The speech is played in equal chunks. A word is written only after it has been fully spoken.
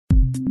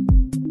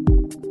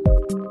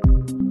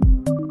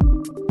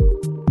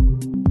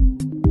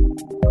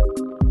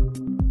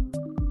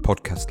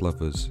podcast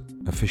lovers,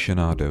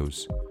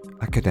 aficionados,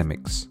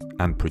 academics,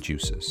 and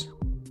producers.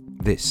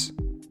 This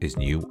is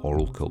New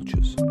Oral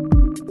Cultures.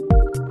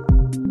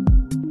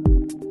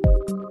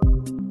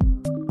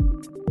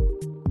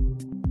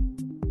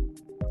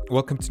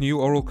 Welcome to New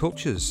Oral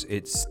Cultures.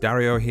 It's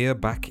Dario here,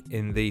 back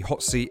in the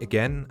hot seat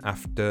again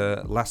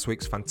after last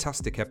week's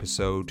fantastic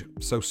episode,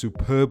 so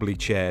superbly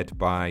chaired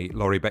by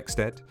Laurie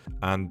Beckstead,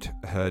 and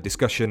her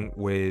discussion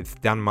with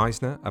Dan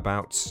Meisner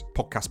about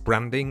podcast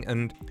branding.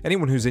 And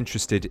anyone who's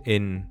interested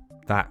in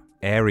that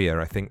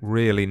area, I think,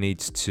 really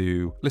needs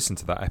to listen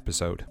to that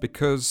episode,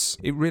 because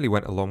it really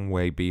went a long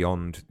way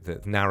beyond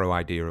the narrow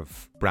idea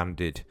of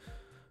branded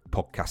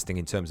podcasting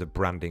in terms of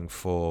branding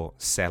for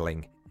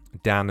selling.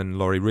 Dan and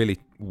Laurie really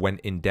went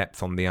in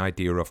depth on the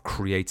idea of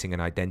creating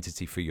an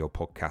identity for your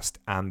podcast,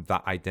 and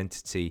that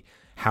identity,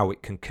 how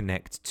it can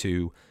connect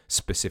to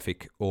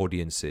specific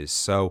audiences.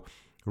 So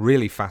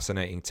really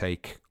fascinating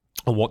take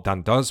on what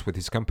Dan does with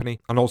his company.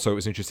 And also it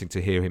was interesting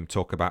to hear him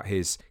talk about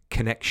his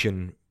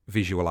connection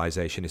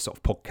visualization, his sort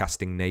of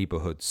podcasting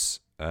neighborhoods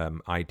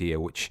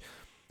idea, which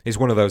is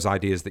one of those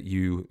ideas that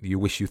you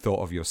wish you thought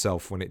of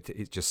yourself, when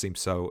it just seems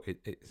so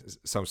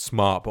so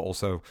smart, but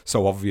also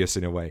so obvious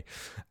in a way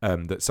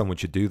that someone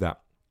should do that.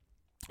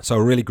 So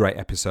a really great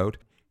episode.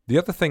 The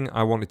other thing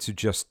I wanted to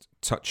just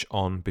touch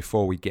on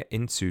before we get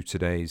into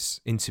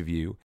today's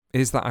interview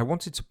is that I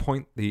wanted to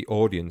point the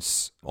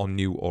audience on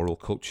New Oral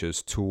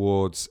Cultures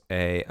towards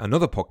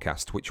another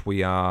podcast which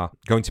we are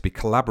going to be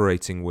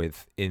collaborating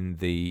with in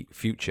the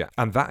future,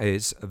 and that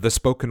is the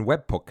Spoken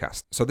Web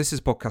podcast. So this is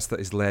a podcast that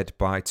is led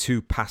by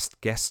two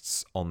past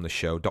guests on the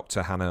show,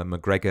 Dr. Hannah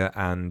McGregor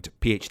and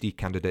PhD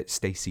candidate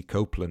Stacey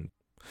Copeland.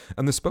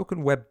 And the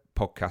Spoken Web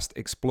podcast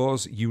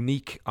explores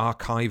unique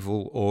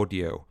archival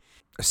audio,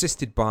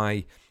 assisted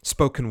by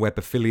spoken web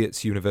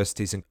affiliates,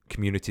 universities and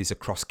communities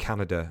across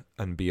Canada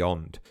and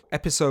beyond.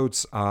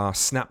 Episodes are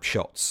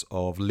snapshots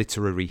of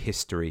literary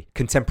history,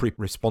 contemporary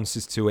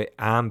responses to it,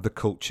 and the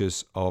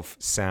cultures of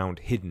sound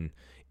hidden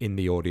in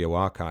the audio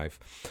archive.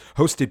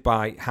 Hosted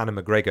by Hannah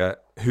McGregor,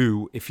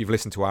 who, if you've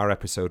listened to our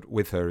episode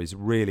with her, is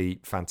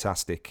really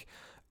fantastic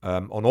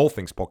on all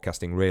things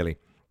podcasting, really.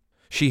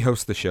 She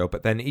hosts the show,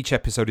 but then each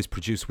episode is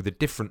produced with a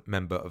different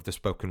member of the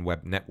Spoken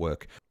Web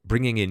network,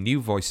 bringing in new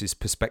voices,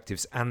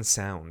 perspectives, and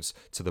sounds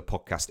to the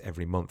podcast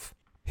every month.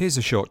 Here's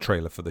a short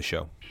trailer for the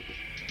show.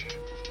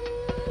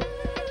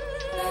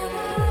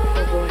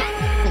 Oh boy,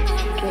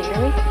 can you hear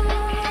me?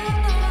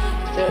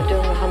 Don't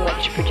know how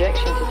much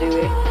projection to do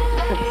here.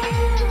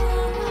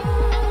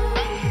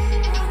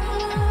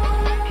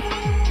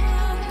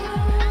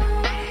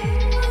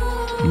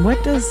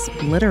 What does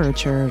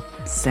literature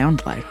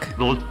sound like?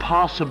 Those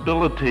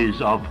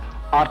possibilities of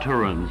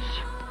utterance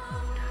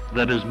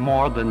that is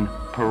more than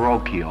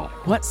parochial.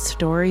 What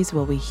stories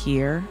will we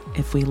hear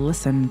if we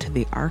listen to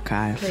the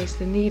archive? Place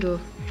the needle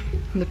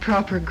in the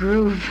proper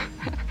groove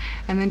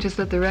and then just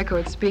let the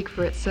record speak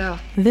for itself.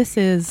 This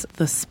is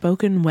the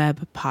Spoken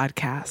Web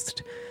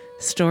podcast,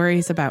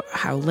 stories about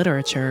how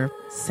literature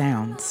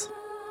sounds.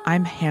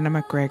 I'm Hannah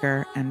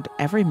McGregor, and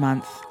every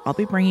month I'll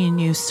be bringing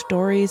you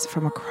stories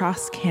from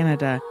across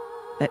Canada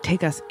that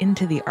take us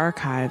into the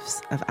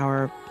archives of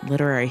our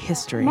literary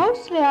history.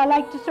 Mostly I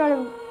like to sort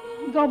of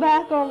go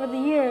back over the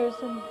years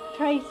and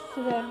trace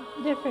the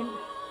different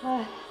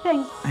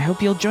things. I hope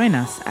you'll join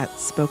us at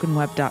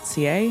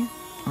spokenweb.ca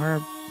or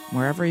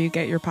wherever you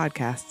get your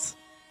podcasts.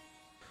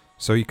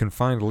 So you can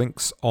find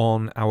links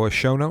on our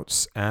show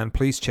notes, and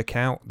please check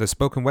out the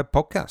Spoken Web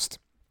podcast.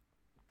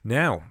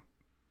 Now,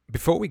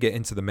 before we get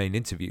into the main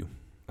interview,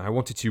 I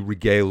wanted to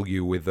regale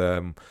you with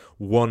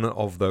one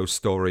of those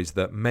stories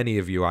that many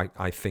of you,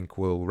 I think,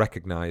 will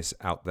recognize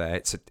out there.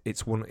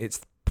 It's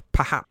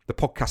perhaps the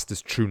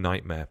podcaster's true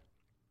nightmare,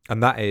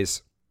 and that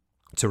is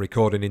to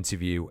record an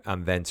interview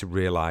and then to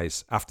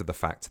realize after the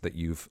fact that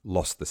you've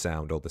lost the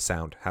sound or the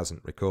sound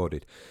hasn't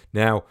recorded.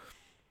 Now,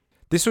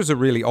 this was a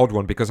really odd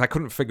one because I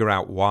couldn't figure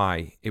out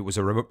why. It was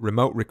a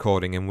remote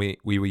recording, and we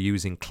were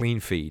using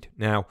CleanFeed.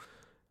 Now,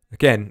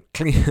 again,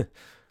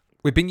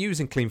 we've been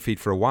using CleanFeed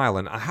for a while,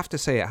 and I have to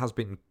say it has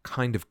been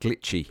kind of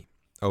glitchy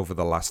over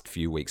the last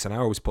few weeks, and I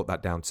always put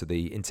that down to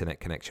the internet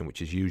connection,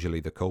 which is usually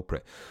the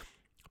culprit.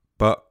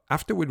 But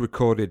after we'd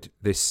recorded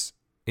this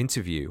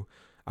interview,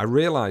 I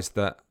realized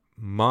that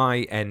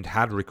my end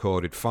had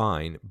recorded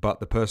fine, but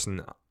the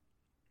person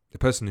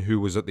who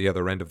was at the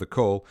other end of the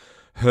call,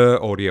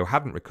 her audio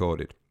hadn't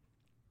recorded.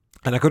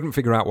 And I couldn't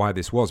figure out why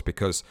this was,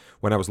 because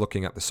when I was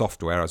looking at the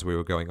software as we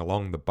were going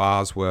along, the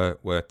bars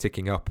were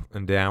ticking up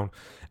and down.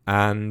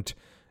 And,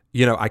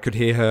 I could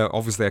hear her.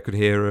 Obviously, I could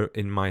hear her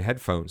in my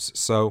headphones.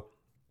 So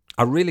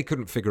I really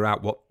couldn't figure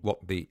out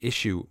what the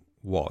issue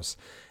was.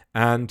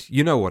 And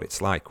you know what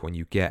it's like when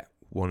you get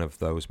one of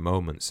those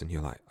moments and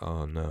you're like,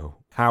 oh no,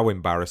 how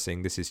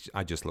embarrassing.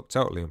 I just look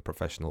totally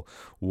unprofessional.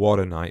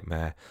 What a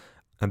nightmare.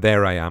 And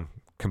there I am,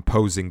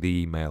 composing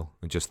the email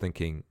and just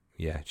thinking,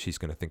 yeah, she's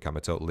going to think I'm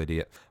a total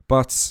idiot.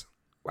 But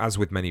as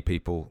with many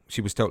people,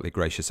 she was totally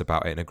gracious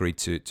about it and agreed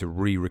to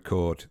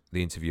re-record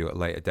the interview at a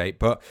later date.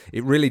 But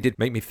it really did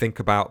make me think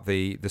about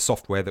the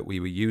software that we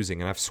were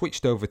using. And I've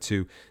switched over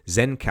to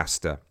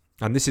Zencastr.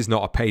 And this is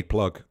not a paid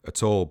plug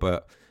at all,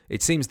 but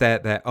it seems their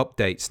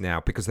updates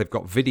now, because they've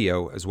got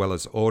video as well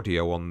as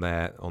audio on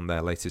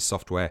their latest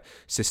software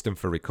system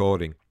for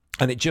recording.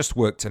 And it just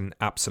worked an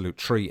absolute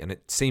treat, and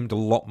it seemed a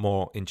lot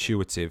more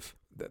intuitive.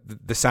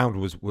 The sound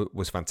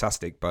was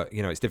fantastic, but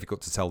it's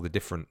difficult to tell the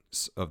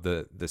difference of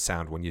the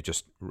sound when you're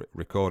just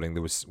recording.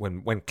 There was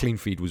when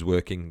CleanFeed was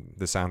working,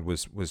 the sound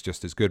was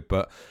just as good,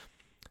 but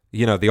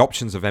the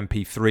options of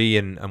MP3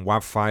 and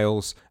WAV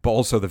files, but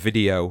also the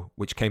video,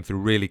 which came through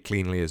really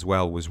cleanly as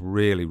well, was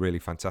really, really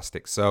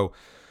fantastic. So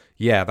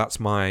yeah, that's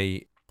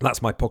my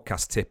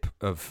podcast tip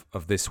of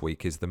this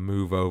week, is the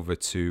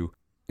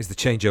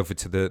change over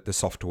to the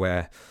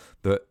software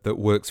that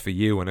works for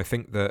you. And I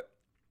think that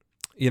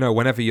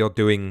whenever you're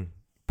doing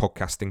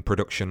podcasting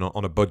production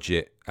on a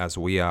budget, as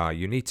we are,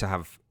 you need to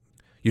have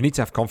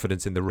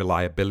confidence in the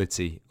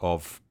reliability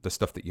of the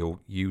stuff that you're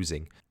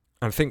using.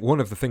 And I think one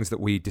of the things that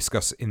we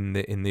discuss in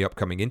the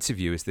upcoming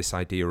interview is this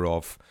idea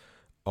of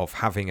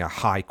having a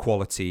high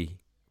quality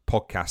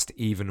podcast,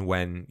 even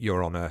when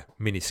you're on a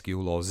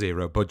minuscule or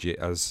zero budget,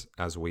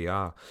 as we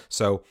are.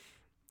 So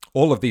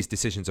all of these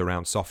decisions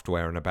around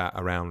software and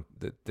around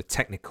the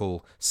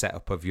technical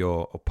setup of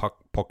your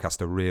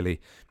podcast are really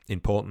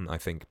important, I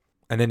think.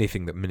 And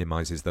anything that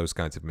minimizes those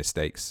kinds of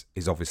mistakes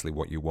is obviously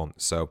what you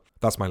want. So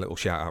that's my little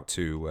shout out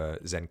to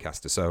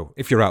Zencastr. So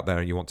if you're out there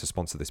and you want to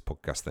sponsor this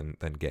podcast,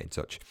 then get in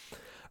touch.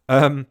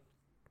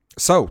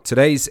 So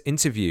today's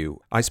interview,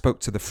 I spoke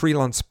to the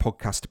freelance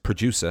podcast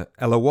producer,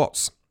 Ella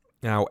Watts.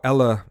 Now,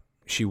 Ella,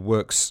 she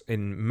works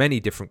in many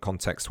different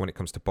contexts when it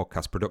comes to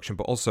podcast production,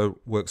 but also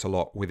works a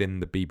lot within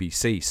the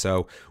BBC.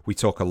 So we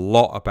talk a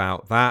lot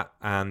about that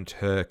and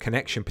her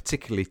connection,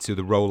 particularly to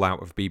the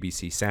rollout of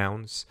BBC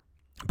Sounds.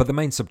 But the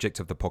main subject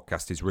of the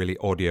podcast is really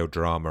audio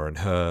drama and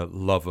her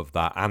love of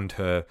that, and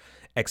her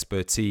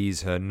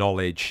expertise, her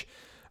knowledge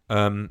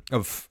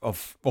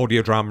of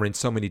audio drama in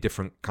so many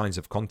different kinds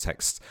of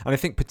contexts. And I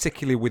think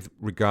particularly with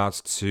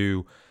regards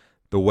to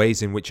the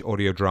ways in which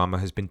audio drama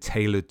has been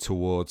tailored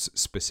towards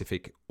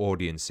specific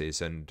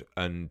audiences,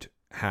 and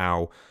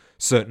how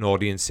certain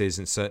audiences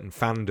and certain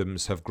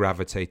fandoms have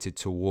gravitated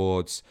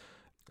towards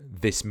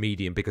this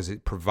medium because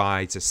it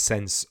provides a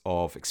sense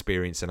of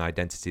experience and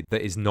identity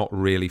that is not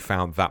really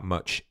found that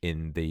much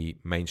in the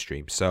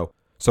mainstream. So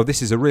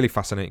this is a really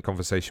fascinating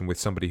conversation with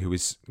somebody who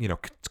is,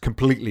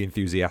 completely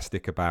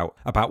enthusiastic about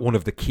one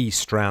of the key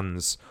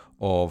strands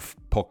of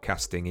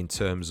podcasting in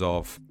terms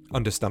of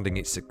understanding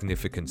its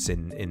significance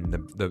in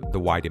the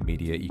wider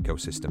media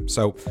ecosystem.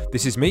 So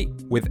this is me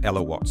with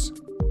Ella Watts.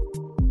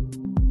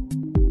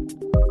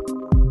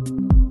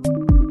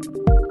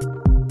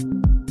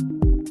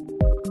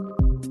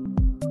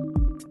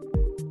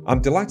 I'm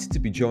delighted to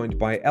be joined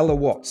by Ella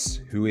Watts,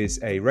 who is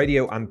a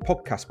radio and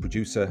podcast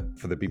producer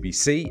for the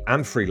BBC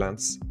and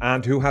freelance,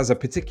 and who has a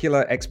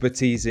particular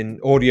expertise in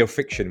audio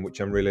fiction, which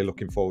I'm really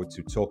looking forward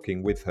to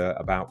talking with her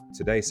about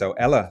today. So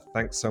Ella,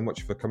 thanks so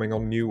much for coming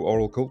on New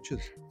Oral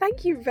Cultures.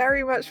 Thank you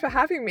very much for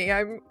having me.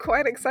 I'm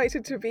quite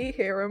excited to be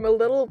here. I'm a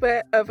little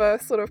bit of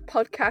a sort of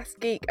podcast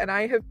geek, and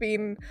I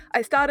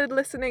started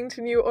listening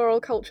to New Oral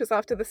Cultures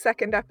after the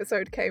second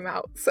episode came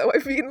out. So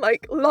I've been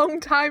long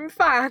time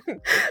fan,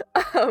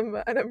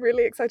 and I'm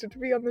really excited to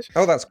be on the show.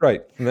 Oh, that's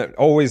great.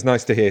 Always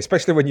nice to hear,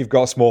 especially when you've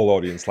got a small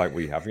audience like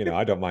we have.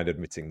 I don't mind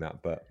admitting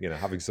that, but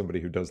having somebody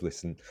who does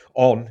listen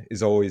on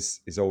is always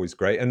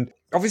great. And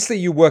obviously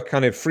you work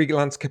kind of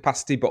freelance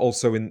capacity, but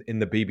also in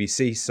the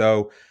BBC.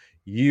 So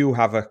you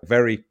have a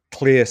very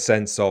clear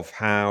sense of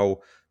how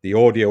the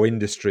audio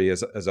industry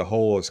as a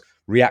whole has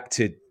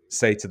reacted,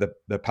 say, to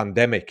the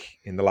pandemic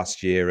in the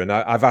last year. And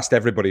I've asked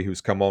everybody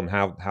who's come on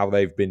how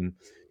they've been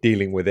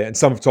dealing with it. And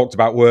some have talked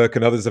about work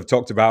and others have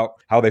talked about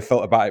how they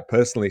felt about it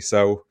personally.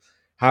 So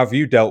how have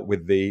you dealt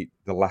with the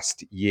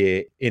last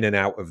year in and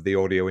out of the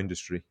audio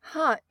industry?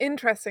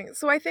 Interesting.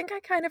 So I think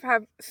I kind of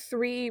have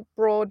three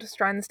broad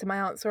strands to my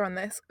answer on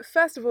this.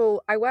 First of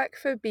all, I work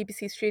for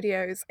BBC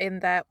Studios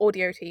in their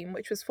audio team,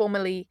 which was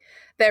formerly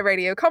their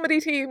radio comedy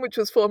team, which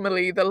was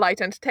formerly the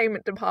light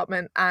entertainment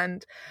department.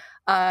 And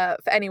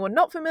for anyone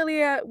not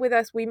familiar with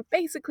us, we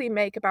basically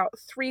make about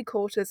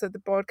 3/4 of the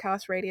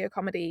broadcast radio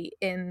comedy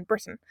in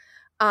Britain.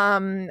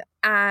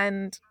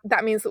 And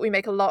that means that we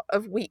make a lot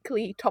of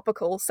weekly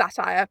topical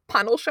satire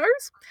panel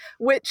shows,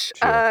 which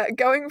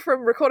going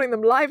from recording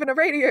them live in a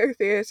radio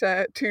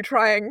theatre to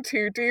trying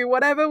to do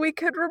whatever we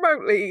could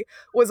remotely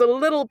was a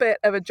little bit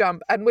of a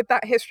jump. And with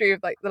that history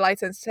of the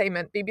light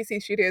entertainment,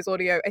 BBC Studios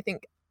Audio, I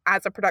think,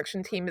 as a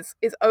production team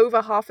is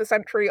over half a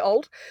century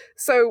old.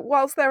 So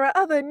whilst there are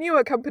other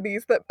newer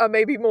companies that are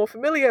maybe more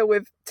familiar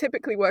with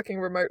typically working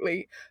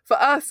remotely, for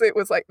us it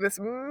was this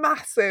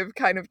massive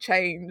kind of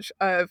change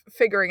of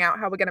figuring out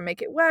how we're going to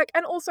make it work,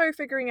 and also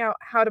figuring out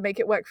how to make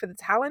it work for the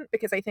talent,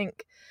 because I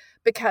think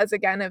because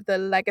again of the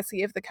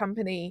legacy of the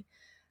company,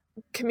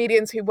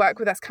 comedians who work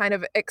with us kind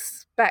of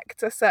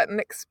expect a certain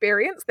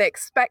experience. They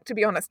expect to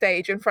be on a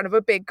stage in front of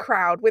a big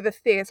crowd with a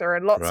theatre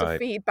and lots of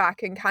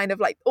feedback and kind of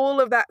like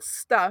all of that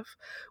stuff,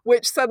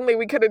 which suddenly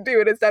we couldn't do.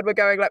 And instead we're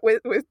going like, we're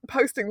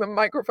posting them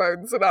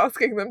microphones and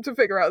asking them to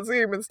figure out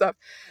Zoom and stuff.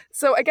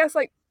 So I guess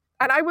like,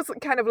 and I was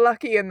kind of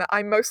lucky in that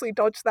I mostly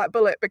dodged that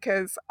bullet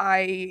because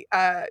I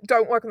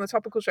don't work on the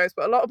topical shows,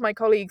 but a lot of my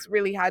colleagues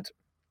really had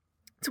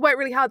to work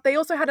really hard. They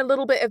also had a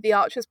little bit of the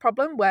Archers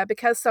problem where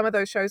because some of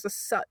those shows are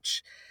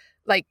such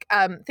like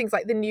things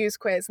like the News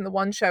Quiz and the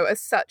One Show are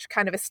such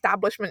kind of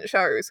establishment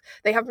shows,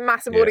 they have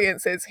massive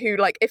audiences who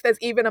like if there's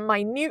even a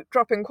minute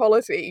drop in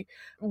quality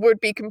would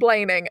be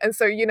complaining. And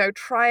so, you know,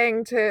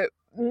 trying to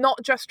not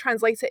just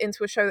translate it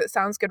into a show that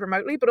sounds good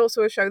remotely, but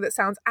also a show that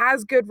sounds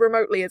as good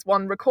remotely as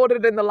one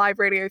recorded in the live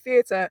radio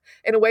theatre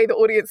in a way that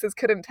audiences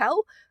couldn't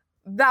tell.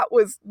 That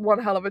was one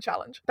hell of a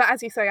challenge. But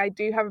as you say, I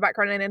do have a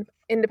background in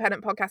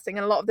independent podcasting, and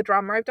a lot of the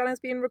drama I've done has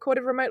been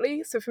recorded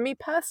remotely. So for me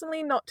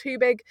personally, not too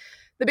big.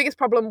 The biggest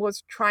problem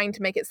was trying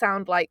to make it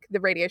sound like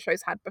the radio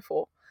shows had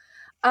before.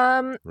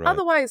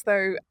 Otherwise,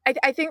 though,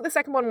 I think the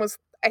second one was,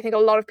 I think a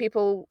lot of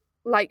people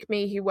like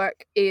me who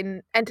work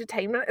in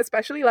entertainment,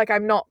 especially, like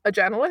I'm not a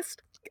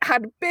journalist,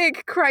 had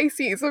big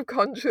crises of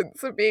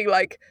conscience of being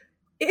like,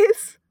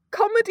 is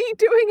comedy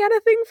doing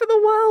anything for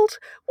the world?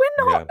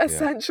 We're not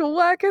essential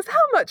workers. How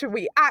much are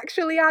we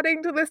actually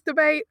adding to this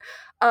debate?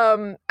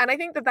 And I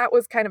think that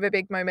was kind of a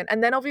big moment.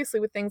 And then obviously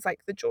with things like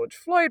the George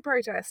Floyd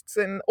protests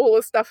and all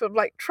the stuff of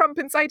like Trump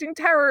inciting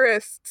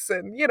terrorists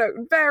and, you know,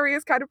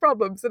 various kind of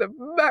problems and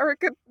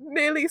America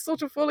nearly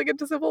sort of falling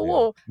into civil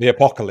war. The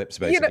apocalypse,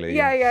 basically.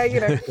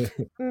 You know,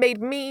 made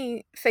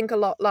me think a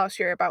lot last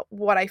year about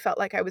what I felt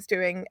like I was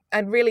doing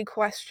and really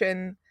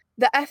question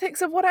the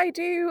ethics of what I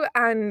do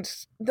and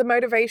the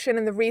motivation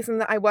and the reason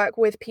that I work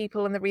with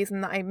people and the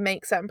reason that I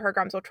make certain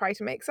programs or try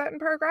to make certain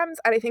programs.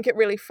 And I think it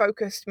really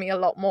focused me a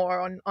lot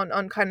more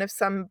on kind of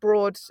some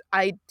broad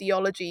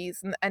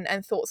ideologies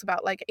and thoughts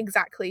about like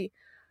exactly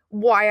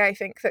why I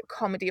think that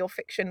comedy or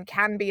fiction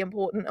can be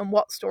important and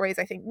what stories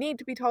I think need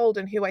to be told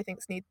and who I think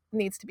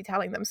needs to be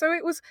telling them. So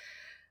it was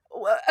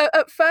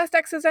at first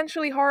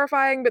existentially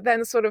horrifying, but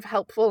then sort of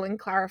helpful in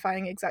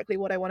clarifying exactly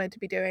what I wanted to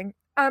be doing.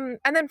 And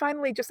then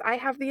finally, just I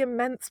have the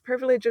immense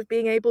privilege of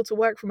being able to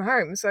work from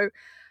home. So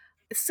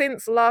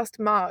since last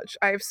March,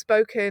 I've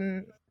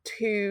spoken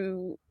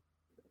to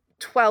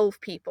 12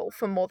 people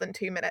for more than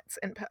 2 minutes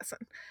in person.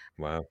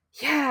 Wow.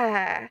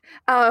 Yeah.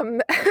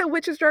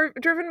 Which has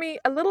driven me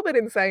a little bit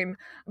insane,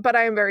 but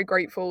I am very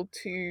grateful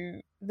to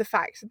the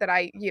fact that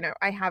I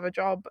have a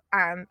job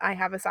and I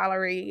have a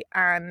salary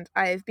and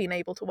I've been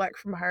able to work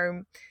from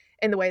home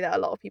in the way that a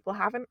lot of people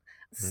haven't.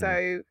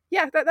 So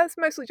yeah, that's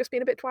mostly just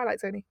been a bit Twilight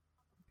Zone-y.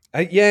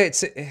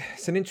 It's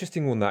an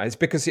interesting one, that is,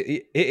 because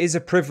it is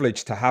a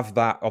privilege to have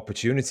that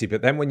opportunity.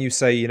 But then when you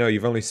say, you know,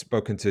 you've only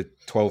spoken to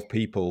 12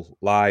 people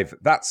live,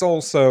 that's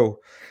also,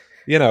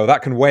 you know,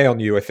 that can weigh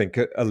on you, I think,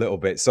 a little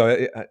bit.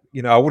 So,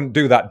 you know, I wouldn't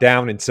do that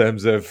down in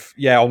terms of,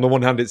 on the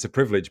one hand, it's a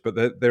privilege, but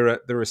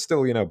there are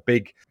still, you know,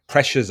 big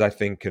pressures, I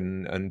think,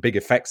 and big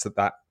effects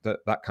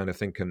that kind of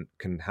thing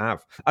can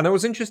have. And I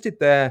was interested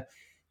there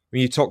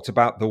when you talked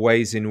about the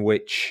ways in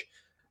which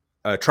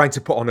trying to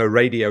put on a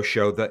radio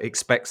show that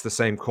expects the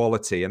same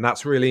quality. And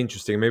that's really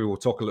interesting. Maybe we'll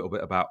talk a little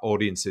bit about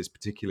audiences,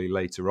 particularly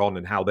later on,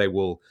 and how they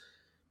will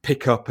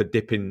pick up a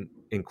dip in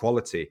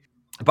quality.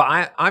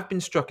 But I've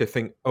been struck, I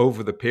think,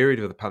 over the period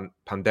of the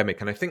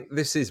pandemic, and I think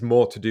this is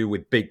more to do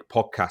with big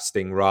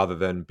podcasting rather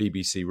than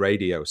BBC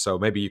radio. So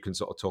maybe you can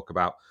sort of talk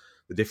about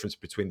the difference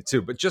between the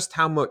two, but just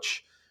how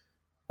much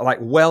like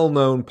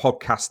well-known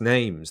podcast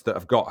names that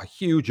have got a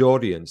huge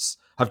audience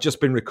have just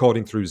been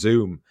recording through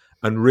Zoom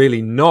and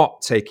really not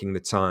taking the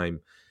time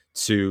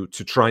to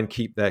try and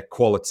keep their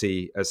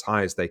quality as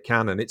high as they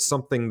can. And it's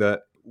something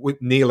that with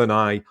Neil and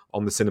I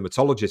on The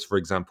Cinematologist, for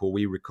example,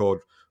 we record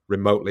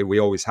remotely. We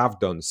always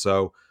have done.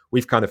 So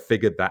we've kind of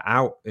figured that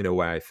out in a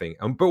way, I think.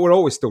 But we're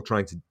always still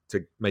trying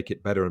to make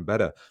it better and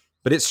better.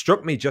 But it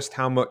struck me just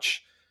how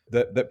much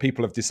that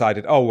people have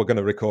decided, oh, we're going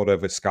to record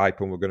over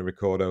Skype and we're going to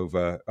record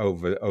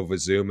over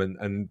Zoom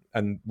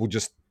and we'll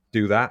just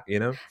do that, you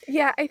know?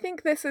 Yeah, I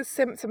think this is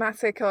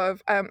symptomatic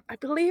of, I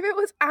believe it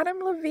was Adam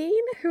Levine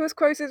who was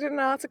quoted in an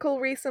article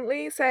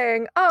recently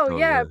saying,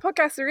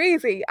 podcasts are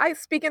easy. I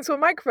speak into a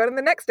microphone and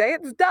the next day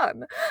it's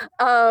done.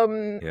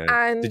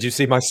 And did you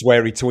see my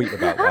sweary tweet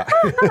about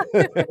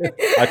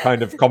that? I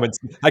kind of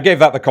commented. I gave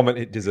that the comment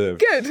it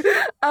deserved. Good.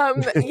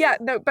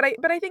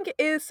 But I think it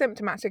is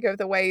symptomatic of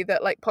the way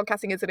that like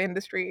podcasting as an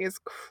industry is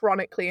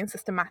chronically and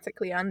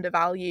systematically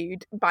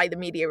undervalued by the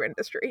media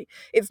industry.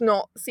 It's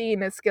not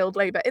seen as skilled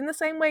labor in the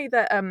same way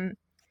that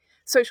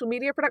social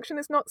media production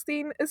is not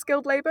seen as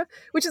skilled labor,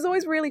 which is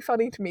always really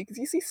funny to me because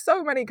you see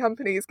so many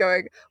companies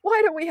going,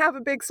 why don't we have a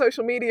big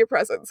social media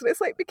presence? And it's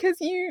like, because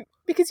you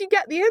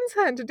get the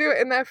intern to do it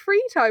in their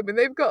free time and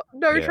they've got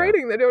no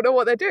training, they don't know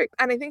what they're doing.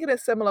 And I think in a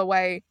similar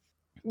way,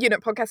 you know,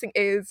 podcasting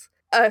is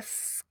a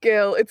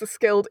skill. It's a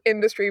skilled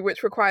industry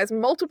which requires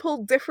multiple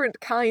different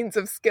kinds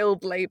of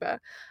skilled labor.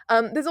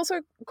 There's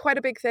also quite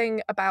a big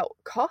thing about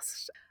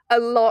cost. a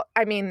lot,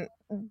 I mean,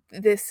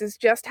 this is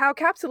just how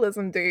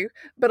capitalism do,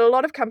 but a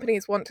lot of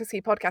companies want to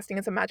see podcasting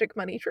as a magic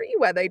money tree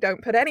where they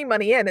don't put any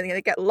money in and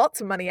they get lots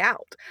of money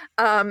out.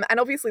 And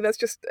obviously that's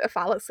just a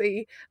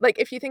fallacy. Like,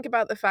 if you think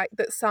about the fact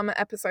that some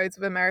episodes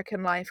of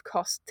American Life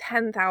cost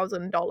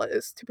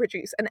 $10,000 to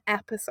produce an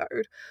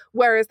episode,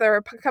 whereas there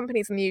are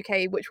companies in the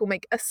UK which will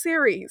make a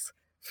series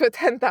for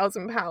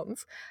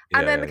 £10,000.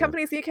 And then the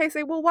companies in the UK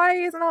say, well, why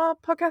isn't our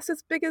podcast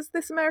as big as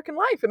This American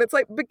Life? And it's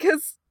like,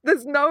 because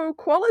there's no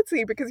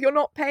quality, because you're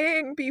not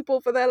paying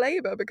people for their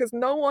labor, because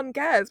no one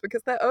cares,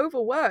 because they're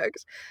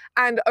overworked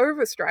and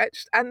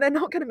overstretched, and they're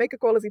not going to make a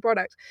quality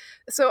product.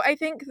 So I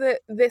think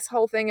that this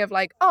whole thing of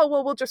like, oh,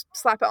 well, we'll just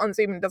slap it on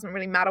Zoom and it doesn't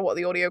really matter what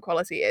the audio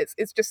quality is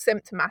just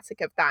symptomatic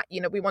of that.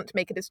 You know, we want to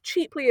make it as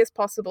cheaply as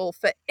possible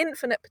for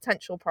infinite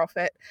potential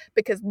profit,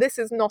 because this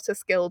is not a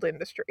skilled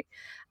industry.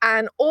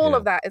 And all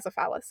of that is a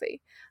fallacy.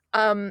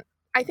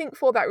 I think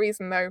for that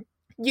reason, though,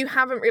 you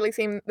haven't really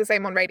seen the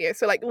same on radio.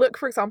 So, like, look,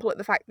 for example, at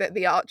the fact that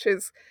The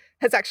Archers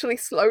has actually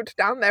slowed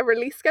down their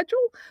release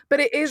schedule. But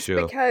it is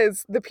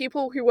because the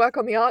people who work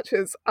on The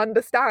Archers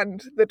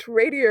understand that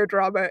radio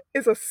drama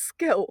is a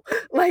skill.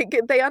 Like,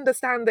 they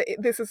understand that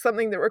this is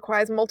something that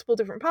requires multiple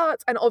different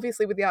parts. And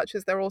obviously with The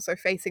Archers, they're also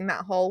facing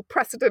that whole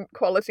precedent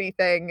quality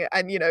thing.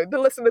 And, you know, the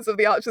listeners of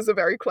The Archers are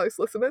very close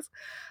listeners.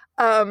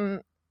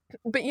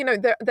 But, you know,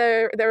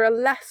 there are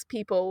less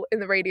people in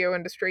the radio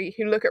industry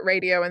who look at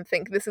radio and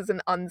think this is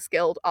an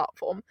unskilled art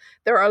form.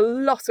 There are a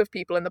lot of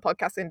people in the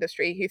podcast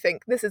industry who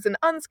think this is an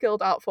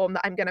unskilled art form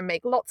that I'm going to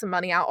make lots of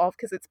money out of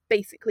because it's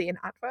basically an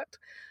advert.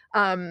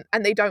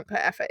 And they don't put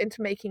effort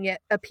into making it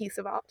a piece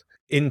of art.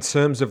 In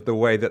terms of the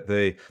way that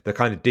the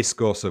kind of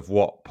discourse of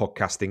what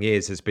podcasting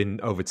is has been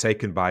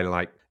overtaken by,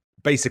 like,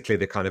 basically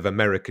the kind of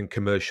American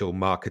commercial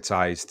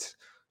marketized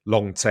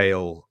long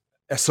tail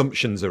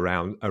assumptions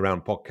around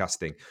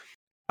podcasting.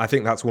 I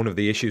think that's one of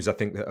the issues, I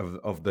think,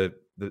 of the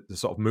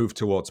sort of move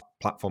towards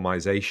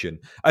platformization.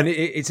 And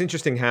it's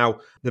interesting how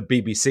the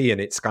BBC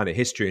and its kind of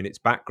history and its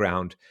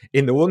background,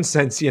 in the one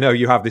sense, you know,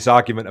 you have this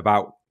argument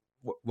about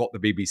what the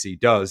BBC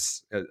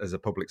does as a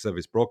public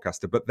service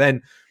broadcaster, but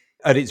then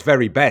at its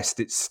very best,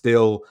 it's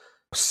still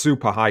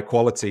super high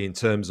quality in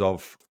terms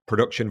of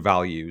production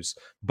values,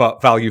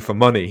 but value for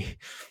money.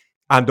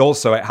 And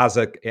also, it has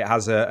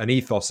an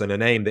ethos and a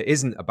name that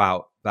isn't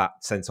about that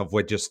sense of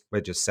we're just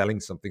selling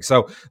something.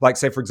 So, like,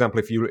 say for example,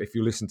 if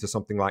you listen to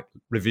something like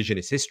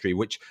Revisionist History,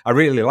 which I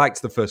really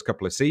liked the first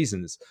couple of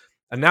seasons,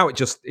 and now it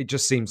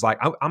just seems like,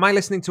 am I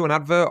listening to an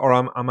advert or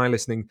am I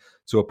listening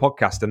to a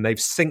podcast? And they've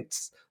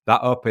synced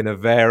that up in a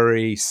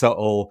very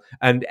subtle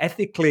and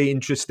ethically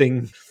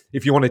interesting,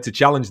 if you wanted to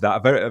challenge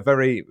that, a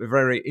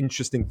very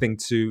interesting thing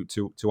to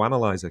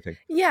analyze, I think.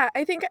 Yeah,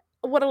 I think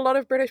what a lot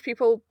of British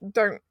people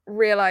don't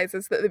realize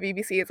is that the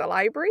BBC is a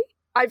library.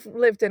 I've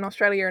lived in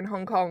Australia and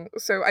Hong Kong,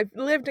 so I've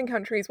lived in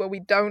countries where we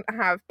don't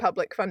have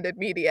public funded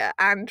media,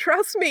 and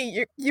trust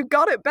me, you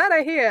got it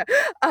better here.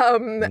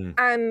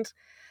 And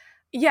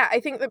yeah, I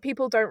think that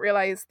people don't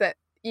realize that,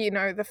 you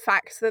know, the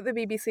fact that the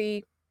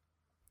BBC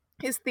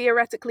is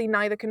theoretically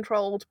neither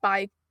controlled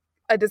by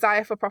a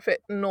desire for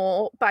profit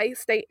nor by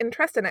state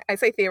interest in it. I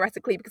say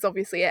theoretically because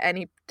obviously at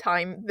any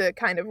time the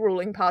kind of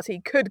ruling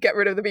party could get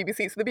rid of the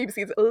BBC, so the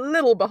BBC is a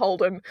little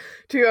beholden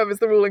to whoever's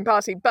the ruling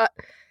party, but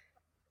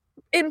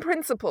in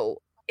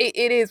principle it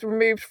is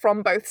removed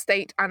from both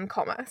state and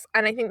commerce.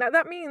 And I think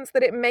that means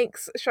that it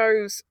makes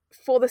shows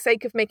for the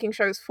sake of making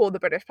shows for the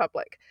British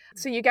public.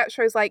 So you get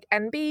shows like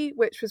NB,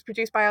 which was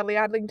produced by Audley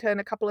Adlington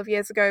a couple of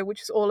years ago,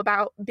 which is all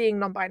about being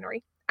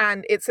non-binary.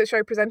 And it's a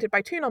show presented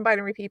by two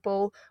non-binary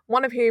people,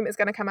 one of whom is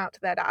going to come out to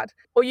their dad.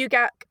 Or you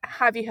get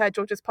Have You Heard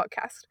George's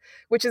Podcast,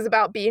 which is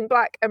about being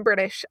Black and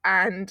British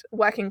and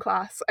working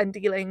class and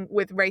dealing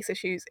with race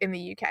issues in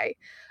the UK.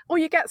 Or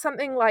you get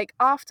something like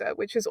After,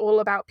 which is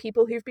all about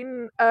people who've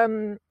been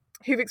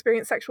who've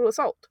experienced sexual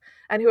assault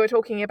and who are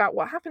talking about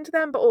what happened to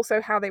them, but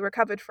also how they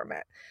recovered from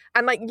it.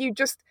 And like, you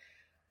just,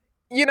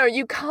 you know,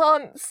 you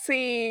can't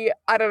see,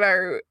 I don't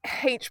know,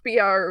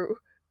 HBO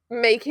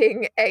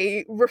making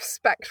a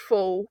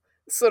respectful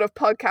sort of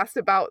podcast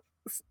about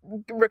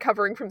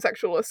recovering from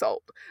sexual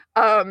assault.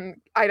 I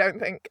don't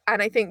think.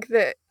 And I think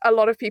that a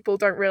lot of people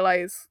don't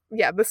realize,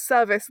 the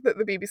service that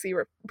the BBC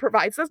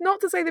provides. That's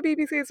not to say the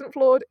BBC isn't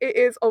flawed. It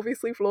is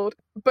obviously flawed,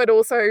 but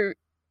also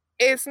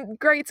it's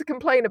great to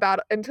complain about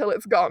it until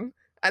it's gone.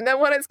 And then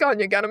when it's gone,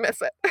 you're going to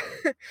miss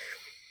it.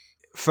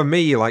 For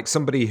me, like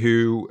somebody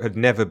who had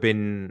never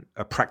been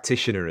a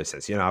practitioner, in a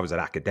sense, you know, I was an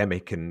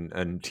academic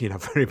and you know,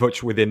 very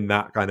much within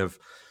that kind of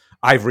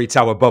ivory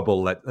tower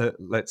bubble,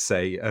 let's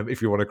say,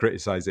 if you want to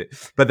criticize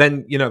it. But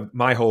then, you know,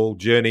 my whole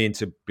journey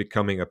into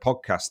becoming a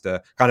podcaster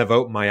kind of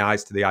opened my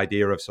eyes to the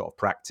idea of sort of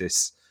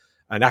practice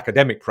and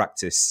academic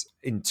practice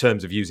in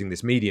terms of using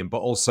this medium, but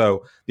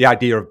also the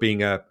idea of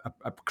being a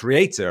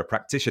creator, a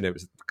practitioner. It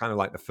was kind of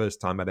like the first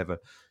time I'd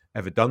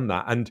ever done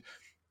that. And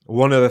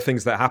one of the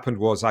things that happened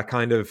was I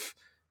kind of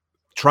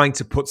trying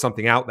to put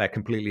something out there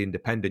completely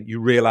independent. You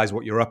realize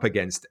what you're up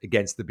against the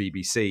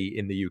BBC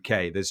in the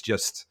UK. There's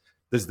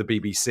the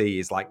BBC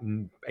is like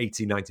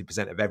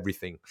 80-90% of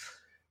everything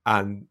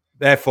And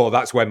therefore,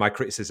 that's where my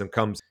criticism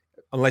comes.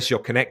 Unless you're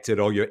connected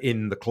or you're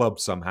in the club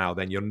somehow,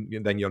 then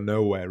you're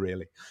nowhere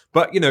really.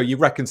 But, you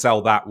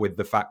reconcile that with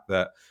the fact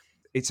that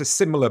it's a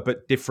similar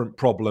but different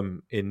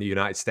problem in the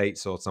United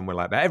States or somewhere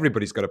like that.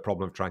 Everybody's got a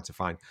problem of trying to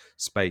find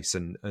space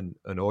and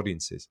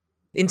audiences.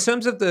 In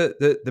terms of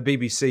the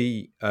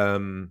BBC,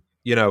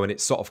 and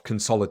its sort of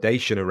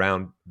consolidation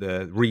around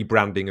the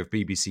rebranding of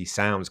BBC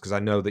Sounds, because I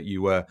know that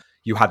you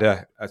had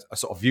a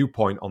sort of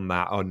viewpoint on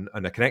that and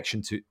a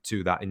connection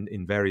to that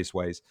in various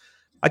ways.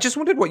 I just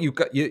wondered what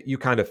you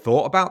kind of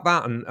thought about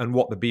that and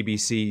what the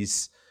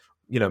BBC's,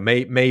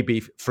 maybe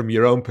from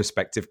your own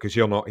perspective, because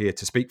you're not here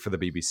to speak for the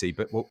BBC,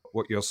 but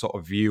what your sort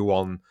of view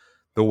on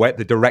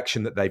the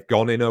direction that they've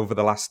gone in over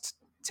the last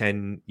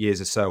 10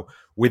 years or so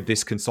with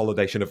this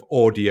consolidation of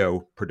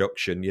audio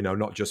production,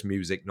 not just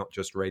music, not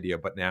just radio,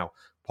 but now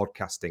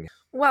podcasting.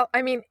 Well,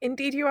 I mean,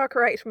 indeed you are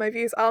correct. My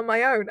views are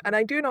my own, and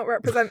I do not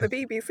represent the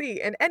BBC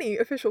in any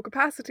official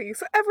capacity.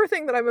 So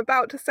everything that I'm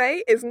about to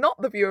say is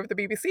not the view of the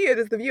BBC, it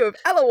is the view of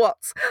Ella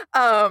Watts.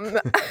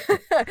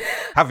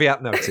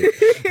 Caveat noted.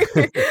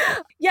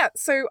 Yeah,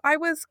 so I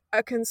was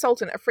a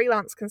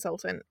freelance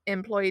consultant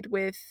employed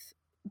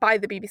by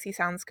the BBC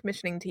Sounds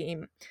commissioning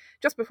team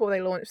just before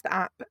they launched the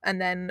app, and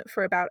then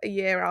for about a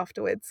year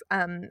afterwards.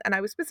 And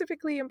I was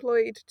specifically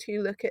employed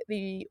to look at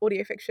the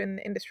audio fiction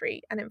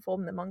industry and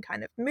inform them on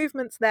kind of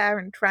movements there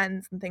and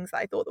trends and things that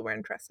I thought that were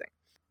interesting.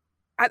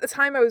 At the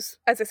time, I was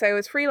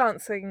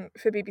freelancing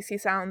for BBC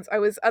Sounds. I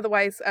was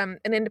otherwise an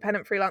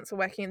independent freelancer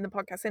working in the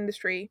podcast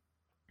industry.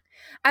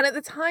 And at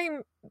the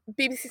time,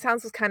 BBC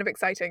Sounds was kind of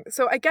exciting.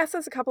 So I guess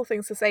there's a couple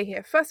things to say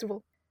here. First of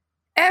all,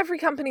 every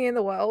company in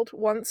the world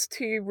wants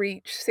to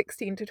reach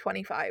 16 to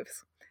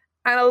 25s.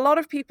 And a lot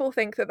of people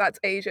think that that's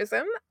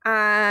ageism.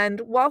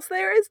 And whilst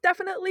there is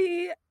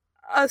definitely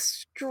a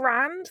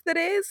strand that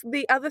is,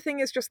 the other thing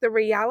is just the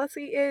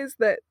reality is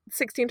that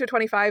 16 to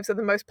 25s are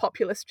the most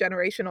populous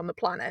generation on the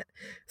planet.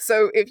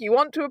 So if you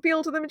want to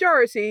appeal to the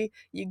majority,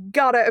 you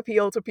gotta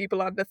appeal to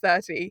people under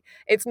 30.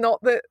 It's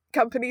not that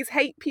companies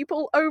hate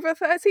people over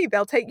 30,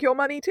 they'll take your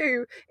money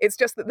too. It's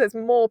just that there's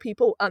more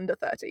people under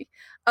 30.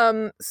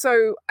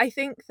 So I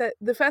think that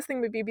the first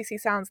thing with BBC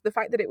Sounds, the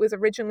fact that it was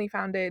originally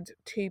founded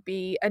to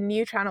be a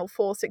new channel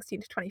for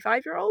 16 to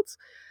 25-year-olds,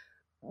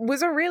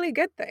 was a really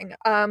good thing.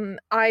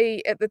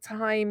 I, at the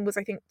time, was,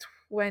 I think,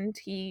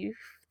 23.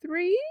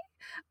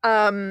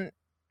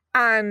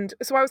 And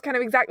so I was kind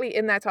of exactly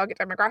in their target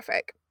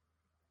demographic.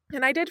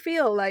 And I did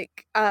feel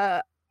like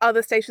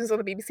other stations on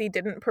the BBC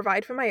didn't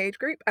provide for my age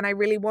group, and I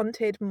really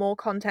wanted more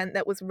content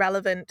that was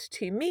relevant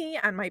to me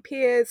and my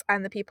peers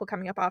and the people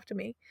coming up after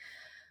me.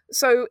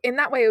 So in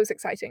that way, it was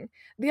exciting.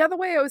 The other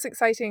way it was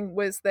exciting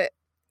was that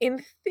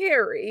in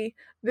theory,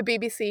 the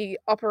BBC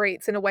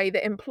operates in a way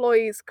that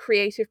employs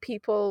creative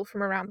people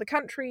from around the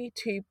country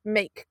to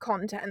make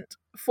content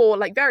for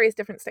like various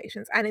different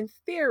stations. And in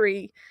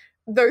theory,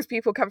 those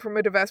people come from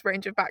a diverse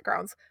range of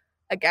backgrounds.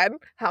 Again,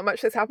 how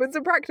much this happens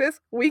in practice,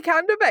 we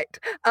can debate,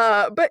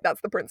 but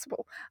that's the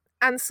principle.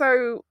 And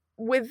so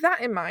with that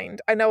in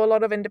mind, I know a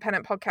lot of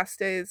independent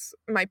podcasters,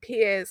 my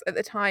peers at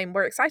the time,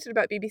 were excited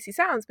about BBC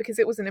Sounds because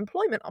it was an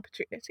employment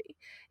opportunity.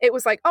 It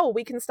was like, oh,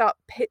 we can start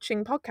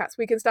pitching podcasts.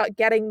 We can start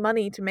getting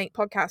money to make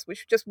podcasts,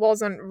 which just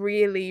wasn't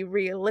really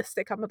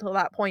realistic up until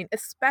that point,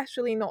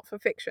 especially not for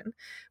fiction,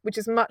 which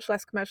is much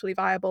less commercially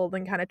viable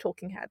than kind of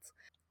talking heads.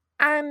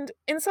 And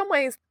in some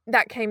ways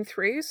that came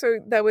through. So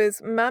there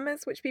was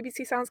Murmurs, which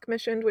BBC Sounds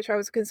commissioned, which I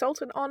was a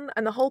consultant on.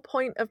 And the whole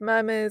point of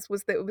Murmurs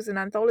was that it was an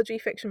anthology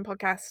fiction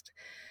podcast.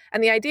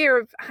 And the idea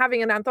of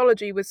having an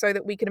anthology was so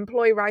that we could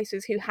employ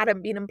writers who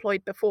hadn't been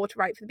employed before to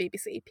write for the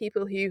BBC,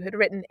 people who had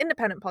written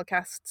independent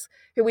podcasts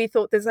who we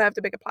thought deserved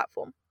a bigger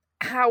platform.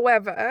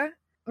 However,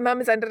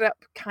 Murmurs ended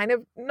up kind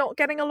of not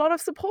getting a lot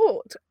of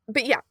support.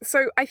 But yeah,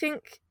 so I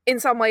think in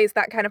some ways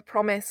that kind of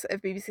promise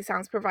of BBC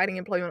Sounds providing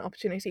employment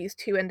opportunities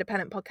to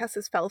independent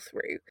podcasters fell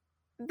through.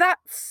 That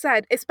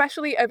said,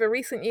 especially over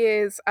recent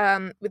years,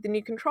 with the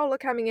new controller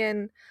coming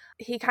in,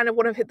 he kind of,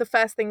 one of the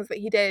first things that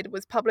he did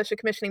was publish a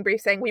commissioning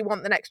brief saying, we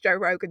want the next Joe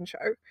Rogan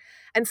show.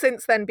 And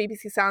since then,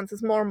 BBC Sounds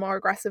has more and more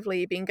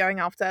aggressively been going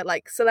after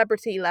like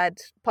celebrity-led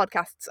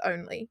podcasts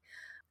only.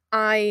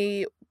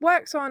 I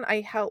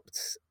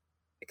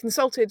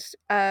consulted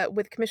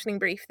with a commissioning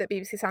brief that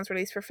BBC Sounds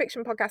released for a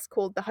fiction podcast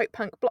called The Hope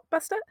Punk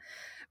Blockbuster,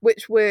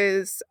 which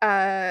was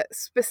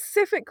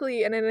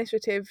specifically an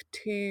initiative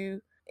to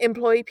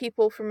employ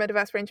people from a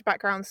diverse range of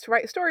backgrounds to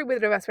write a story with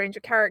a diverse range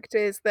of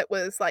characters that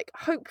was like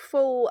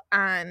hopeful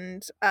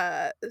and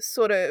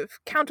sort of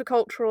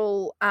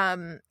countercultural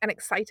and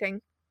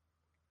exciting.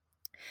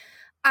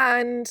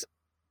 And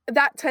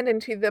that turned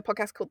into the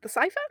podcast called The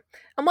Cypher.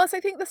 And whilst I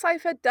think The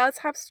Cypher does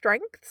have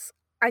strengths,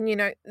 and, you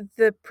know,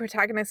 the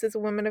protagonist is a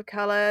woman of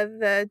colour,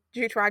 the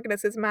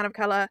deuteragonist is a man of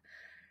colour,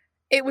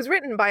 it was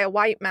written by a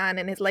white man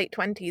in his late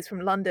 20s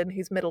from London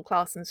who's middle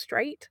class and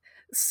straight.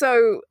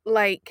 So,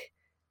 like,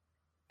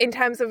 in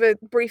terms of a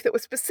brief that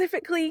was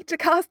specifically to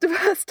cast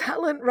diverse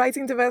talent,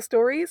 writing diverse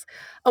stories,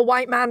 a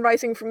white man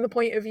writing from the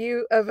point of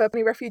view of a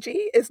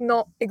refugee is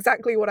not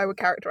exactly what I would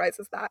characterise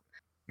as that.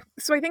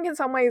 So I think in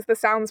some ways the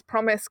Sounds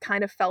promise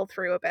kind of fell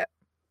through a bit.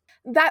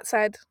 That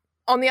said,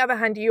 on the other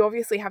hand, you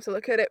obviously have to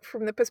look at it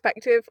from the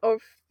perspective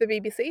of the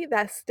BBC.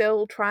 They're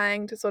still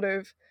trying to sort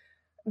of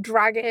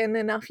drag in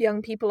enough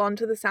young people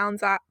onto the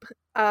Sounds app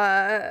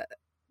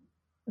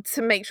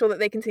to make sure that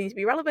they continue to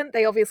be relevant.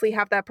 They obviously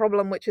have their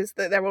problem, which is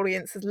that their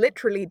audience is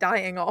literally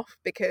dying off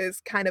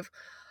because kind of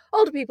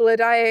older people are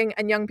dying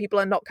and young people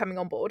are not coming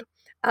on board.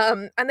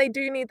 And they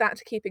do need that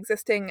to keep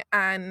existing.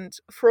 And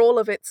for all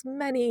of its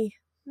many,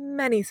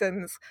 many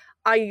sins,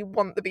 I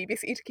want the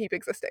BBC to keep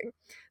existing.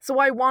 So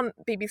I want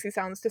BBC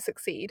Sounds to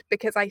succeed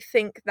because I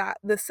think that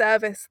the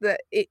service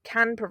that it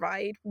can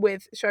provide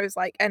with shows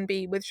like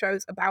NB, with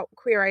shows about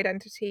queer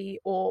identity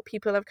or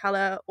people of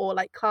colour or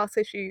like class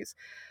issues,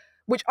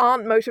 which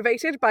aren't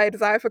motivated by a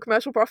desire for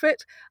commercial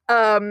profit,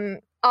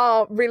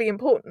 are really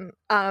important.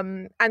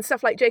 And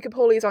stuff like Jacob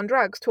Hawley's On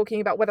Drugs,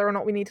 talking about whether or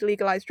not we need to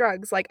legalise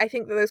drugs. Like, I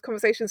think that those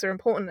conversations are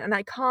important, and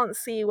I can't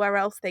see where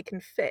else they can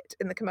fit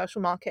in the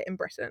commercial market in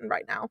Britain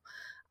right now.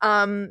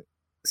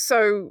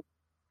 So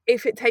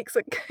if it takes,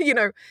 like, you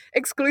know,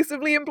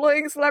 exclusively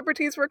employing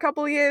celebrities for a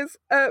couple of years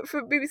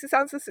for BBC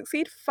Sounds to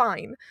succeed,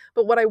 fine.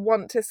 But what I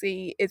want to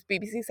see is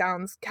BBC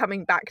Sounds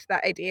coming back to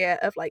that idea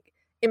of, like,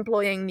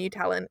 employing new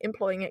talent,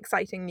 employing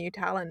exciting new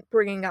talent,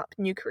 bringing up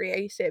new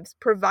creatives,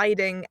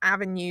 providing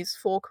avenues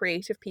for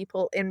creative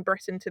people in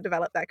Britain to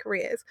develop their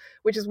careers,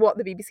 which is what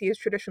the BBC has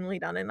traditionally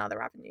done in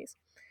other avenues.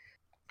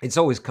 It's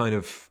always kind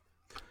of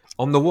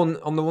on the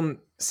one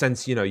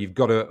sense, you know, you've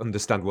got to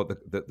understand what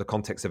the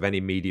context of any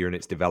media and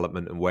its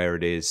development and where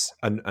it is,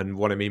 and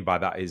what I mean by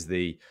that is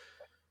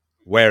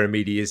where a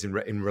media is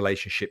in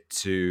relationship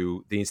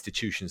to the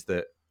institutions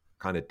that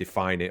kind of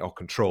define it or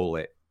control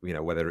it. You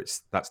know, whether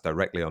that's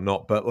directly or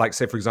not. But like,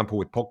 say, for example,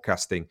 with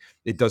podcasting,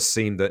 it does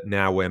seem that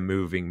now we're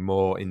moving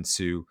more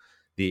into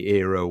the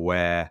era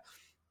where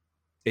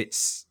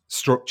its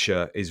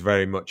structure is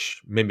very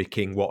much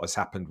mimicking what has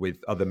happened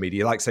with other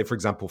media. Like, say, for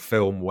example,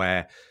 film,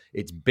 where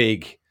it's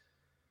big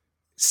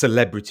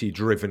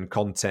celebrity-driven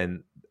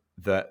content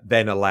that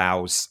then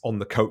allows, on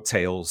the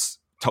coattails,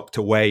 tucked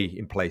away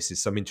in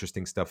places, some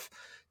interesting stuff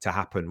to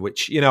happen,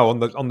 which, you know,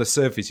 on the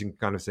surface, you can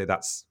kind of say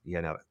that's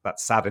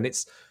sad. And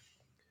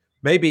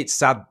maybe it's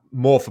sad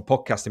more for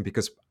podcasting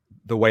because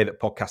the way that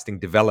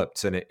podcasting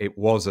developed, and it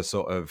was a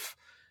sort of,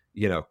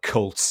 you know,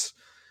 cult,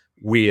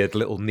 weird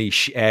little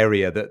niche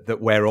area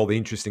that where all the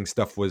interesting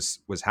stuff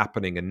was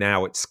happening. And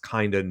now it's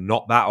kind of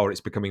not that, or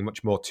it's becoming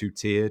much more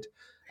two-tiered,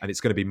 and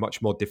it's going to be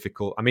much more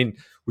difficult. I mean,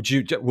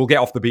 we'll get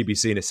off the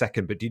BBC in a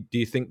second, but do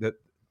you think that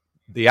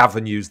the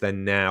avenues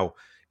then now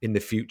in the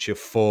future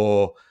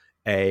for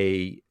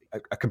a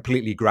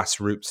completely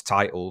grassroots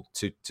title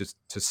to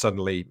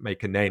suddenly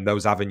make a name,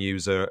 those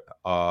avenues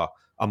are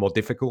more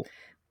difficult?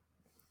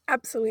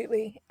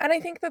 Absolutely. And I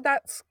think that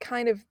that's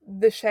kind of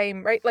the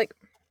shame, right? Like,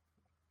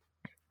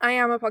 I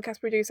am a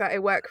podcast producer. I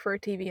work for a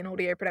TV and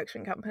audio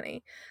production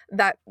company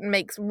that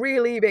makes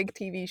really big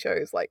TV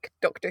shows like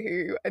Doctor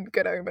Who and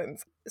Good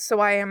Omens. So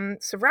I am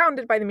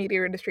surrounded by the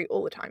media industry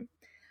all the time.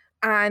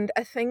 And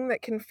a thing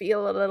that can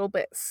feel a little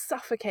bit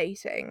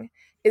suffocating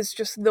is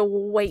just the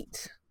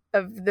weight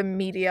of the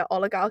media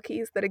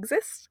oligarchies that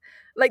exist.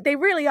 Like, they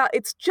really are.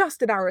 It's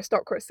just an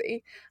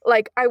aristocracy.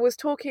 Like, I was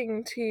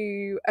talking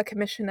to a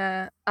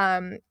commissioner.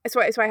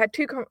 So I had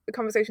two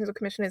conversations with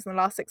commissioners in the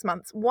last 6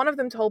 months. One of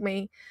them told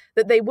me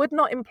that they would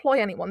not employ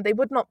anyone. They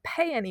would not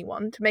pay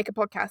anyone to make a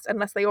podcast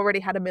unless they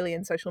already had 1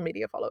 million social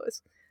media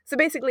followers. So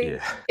basically,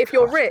 if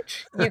you're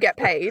rich, you get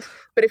paid.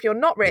 But if you're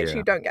not rich,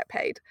 you don't get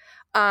paid.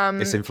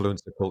 It's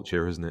influencer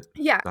culture, isn't it?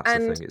 Yeah. That's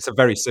the thing. It's a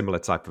very similar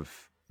type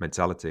of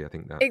mentality, I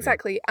think. That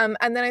exactly. And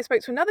then I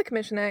spoke to another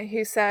commissioner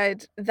who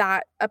said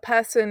that a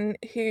person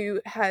who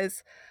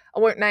has,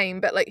 I won't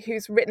name, but like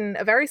who's written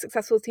a very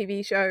successful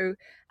TV show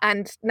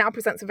and now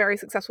presents a very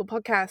successful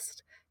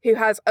podcast, who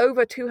has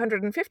over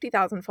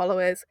 250,000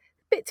 followers,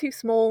 a bit too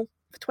small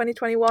for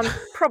 2021,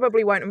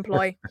 probably won't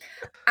employ.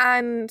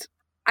 And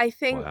I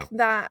think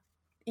that,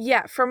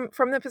 yeah, from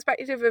the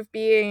perspective of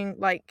being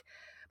like,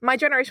 my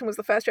generation was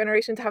the first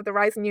generation to have the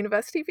rise in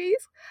university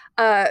fees.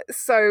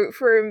 So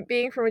from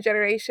being from a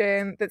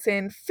generation that's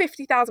in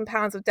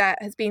 £50,000 of debt,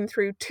 has been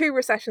through 2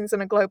 recessions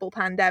and a global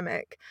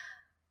pandemic,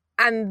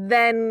 and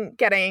then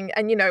getting,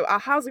 and you know, our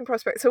housing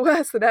prospects are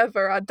worse than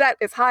ever, our debt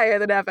is higher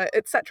than ever,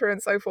 etc.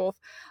 and so forth.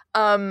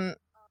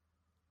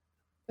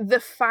 The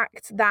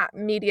fact that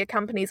media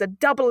companies are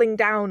doubling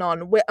down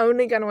on, we're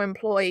only going to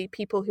employ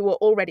people who are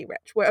already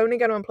rich, we're only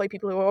going to employ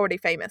people who are already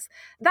famous,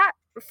 that,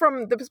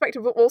 from the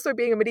perspective of also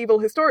being a medieval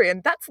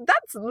historian, that's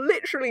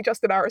literally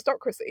just an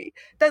aristocracy.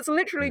 That's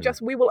literally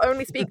just, we will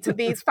only speak to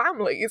these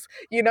families,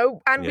 you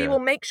know, and we will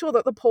make sure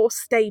that the poor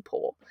stay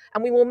poor,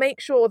 and we will make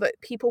sure that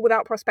people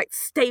without prospects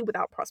stay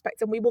without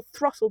prospects, and we will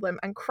throttle them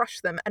and crush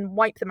them and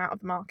wipe them out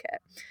of the market.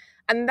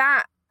 And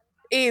that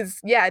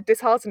is,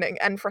 disheartening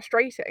and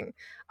frustrating,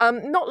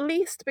 not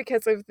least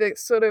because of the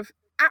sort of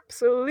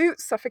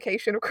absolute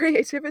suffocation of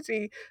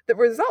creativity that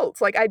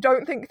results. Like, I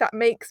don't think that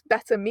makes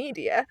better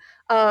media.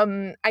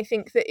 I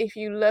think that if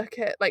you look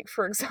at, like,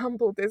 for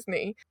example,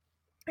 Disney,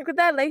 Like with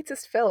their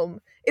latest film,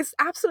 it's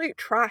absolute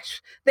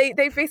trash.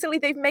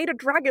 They've made a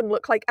dragon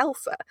look like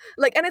Elsa.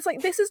 Like, and it's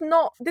like, this is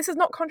not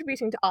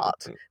contributing to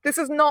art. This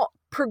is not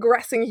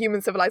progressing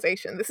human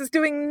civilization. This is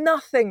doing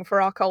nothing for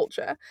our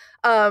culture.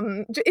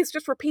 It's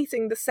just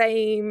repeating the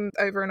same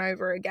over and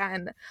over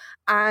again.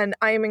 And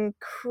I am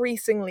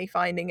increasingly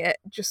finding it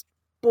just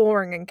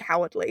boring and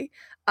cowardly.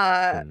 So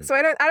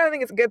I don't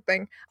think it's a good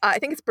thing. I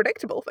think it's a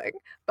predictable thing,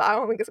 but I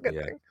don't think it's a good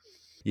thing.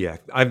 Yeah,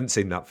 I haven't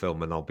seen that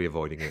film and I'll be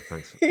avoiding it.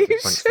 Thanks.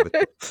 Thanks for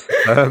the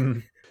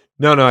tip.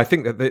 No, I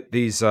think that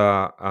these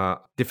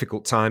are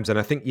difficult times. And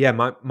I think, I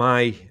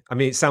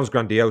mean, it sounds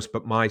grandiose,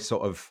 but my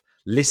sort of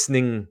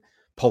listening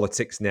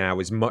politics now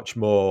is much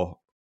more,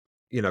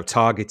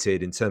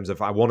 targeted in terms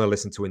of I want to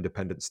listen to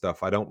independent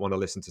stuff. I don't want to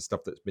listen to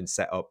stuff that's been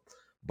set up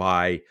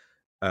by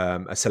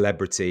a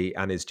celebrity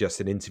and is just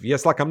an interview.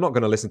 It's like I'm not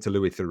going to listen to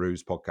Louis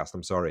Theroux's podcast.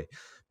 I'm sorry,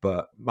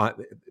 but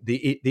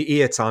the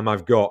ear time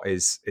I've got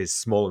is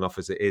small enough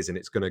as it is, and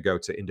it's going to go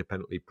to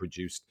independently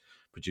produced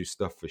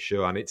stuff for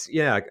sure. And it's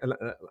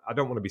I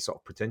don't want to be sort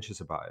of pretentious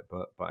about it,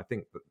 but I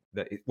think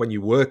that when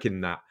you work in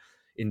that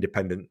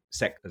independent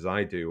sector as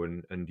I do,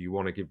 and you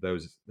want to give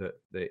those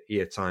the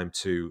ear time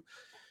to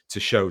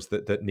shows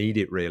that need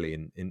it really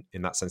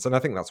in that sense, and I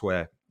think that's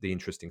where the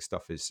interesting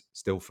stuff is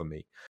still for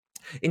me.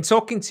 In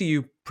talking to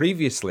you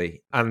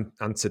previously and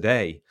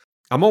today,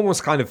 I'm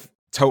almost kind of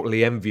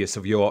totally envious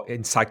of your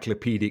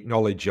encyclopedic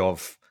knowledge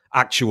of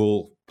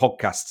actual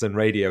podcasts and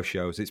radio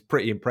shows. It's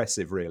pretty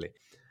impressive, really.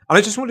 And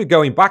I just wondered,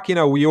 going back,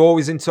 were you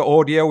always into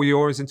audio? Were you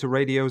always into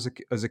radio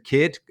as a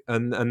kid?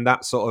 And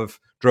that sort of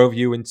drove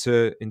you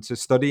into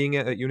studying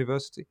it at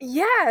university?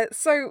 Yeah,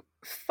 so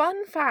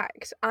fun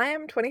fact, I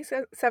am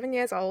 27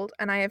 years old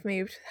and I have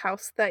moved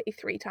house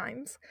 33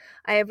 times.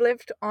 I have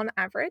lived on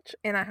average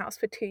in a house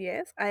for 2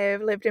 years. I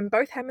have lived in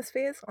both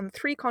hemispheres on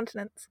 3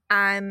 continents.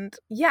 And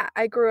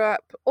I grew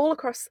up all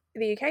across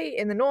the UK,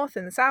 in the north,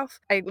 in the south.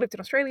 I lived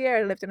in Australia,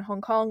 I lived in Hong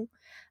Kong.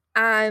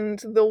 And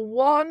the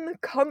one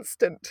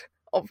constant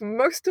of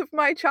most of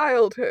my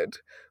childhood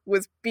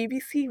was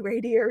BBC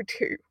Radio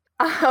 2.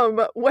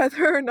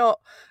 Whether or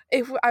not,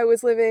 if I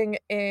was living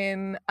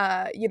in,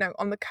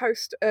 on the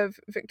coast of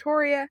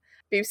Victoria,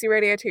 BBC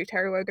Radio 2,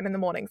 Terry Wogan in the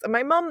mornings. And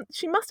my mum,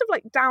 she must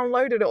have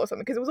downloaded it or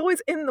something, because it was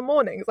always in the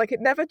mornings. Like, it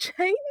never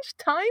changed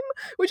time,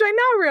 which I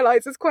now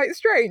realise is quite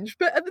strange.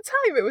 But at the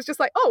time, it was just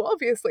like, oh,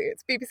 obviously,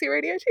 it's BBC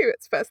Radio 2.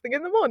 It's first thing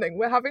in the morning.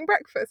 We're having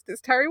breakfast. It's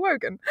Terry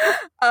Wogan.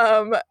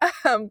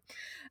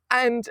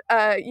 And,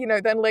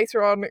 then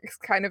later on, it's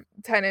kind of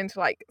turned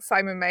into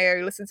Simon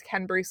Mayo, listened to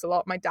Ken Bruce a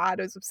lot. My dad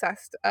was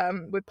obsessed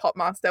with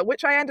Popmaster,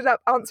 which I ended up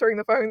answering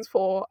the phones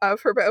for a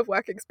bit of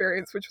work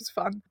experience, which was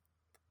fun.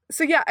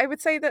 So I would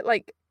say that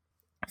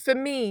for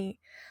me,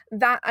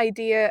 that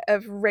idea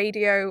of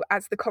radio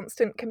as the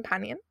constant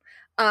companion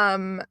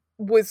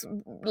was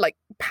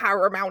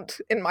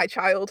paramount in my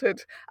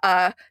childhood.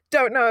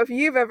 Don't know if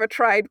you've ever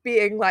tried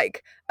being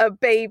a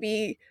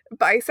baby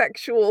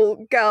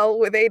bisexual girl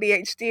with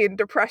ADHD and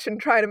depression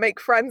trying to make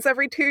friends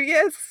every 2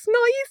 years. It's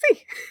not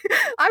easy.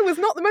 I was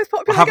not the most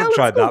popular girl. I haven't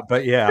tried that,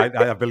 but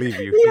I believe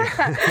you.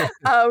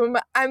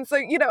 And so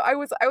I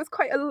was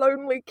quite a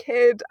lonely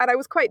kid, and I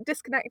was quite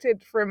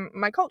disconnected from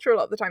my culture a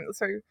lot of the time.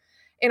 So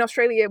in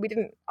Australia, we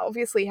didn't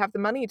obviously have the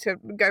money to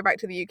go back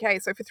to the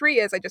UK. So for 3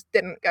 years, I just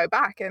didn't go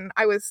back. And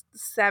I was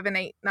 7,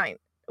 8, 9,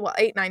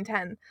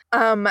 10.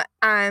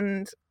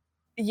 And,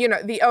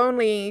 the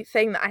only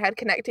thing that I had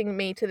connecting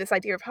me to this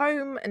idea of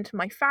home and to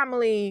my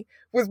family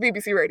was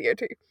BBC Radio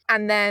 2.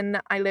 And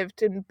then I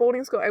lived in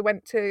boarding school. I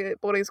went to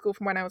boarding school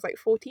from when I was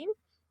 14.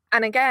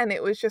 And again,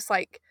 it was just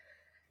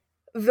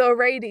the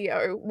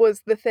radio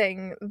was the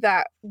thing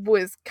that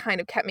was kind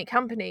of kept me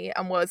company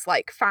and was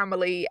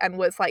family and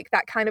was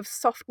that kind of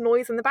soft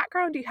noise in the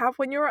background you have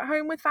when you're at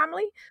home with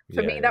family.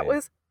 For me, that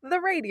was the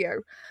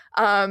radio.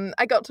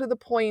 I got to the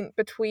point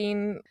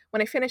between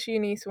when I finished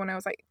uni, so when I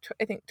was I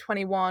think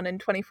 21 and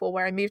 24,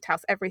 where I moved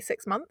house every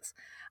 6 months.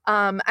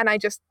 And I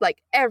just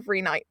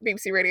every night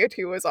BBC Radio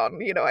 2 was on.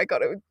 I got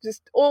to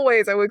just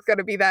always, I was going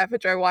to be there for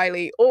Joe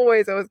Wiley.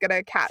 Always I was going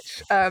to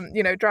catch,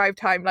 drive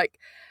time.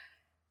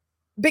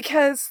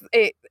 Because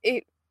it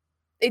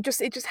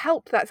just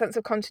helped that sense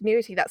of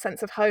continuity, that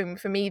sense of home.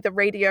 For me, the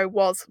radio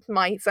was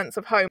my sense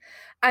of home.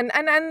 And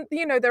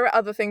there are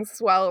other things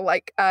as well.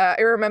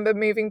 I remember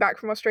moving back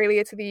from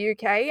Australia to the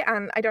UK,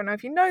 and I don't know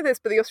if you know this,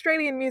 but the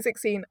Australian music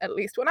scene, at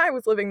least when I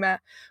was living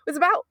there, was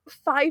about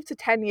 5 to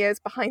 10 years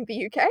behind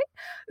the UK.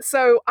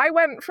 So I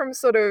went from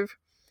sort of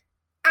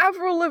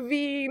Avril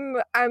Lavigne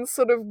and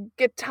sort of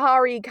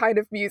guitar-y kind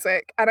of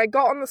music, and I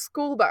got on the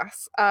school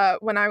bus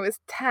when I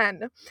was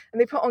 10, and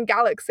they put on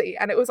Galaxy,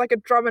 and it was a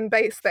drum and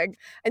bass thing,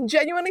 and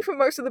genuinely for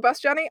most of the bus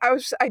journey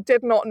I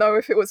did not know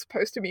if it was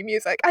supposed to be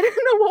music. I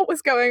didn't know what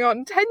was going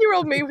on.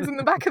 10-year-old me was in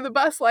the back of the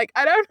bus I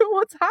don't know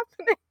what's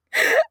happening.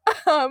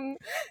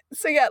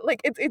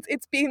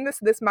 It's been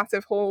this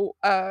massive whole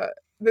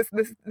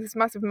this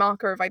massive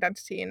marker of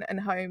identity and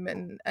home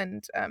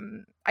and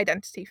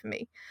identity for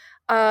me.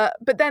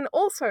 But then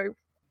also,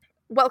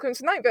 Welcome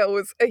to Night Vale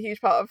was a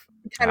huge part of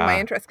kind of my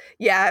interest.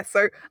 Yeah,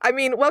 so I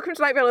mean, Welcome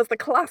to Night Vale is the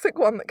classic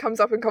one that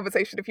comes up in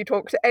conversation if you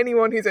talk to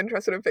anyone who's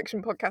interested in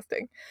fiction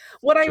podcasting.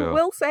 What I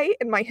will say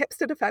in my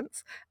hipster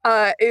defense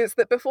is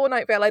that before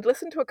Night Vale, I'd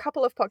listened to a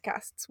couple of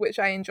podcasts which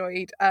I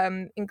enjoyed,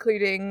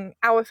 including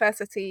Our Fair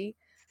City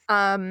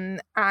and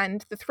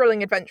The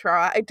Thrilling Adventure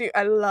Hour.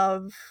 I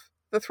love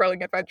The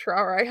Thrilling Adventure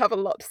Hour. I have a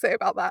lot to say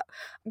about that.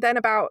 Then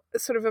about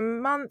sort of a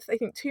month, I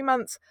think 2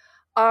 months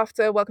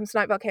after Welcome to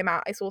Night Vale came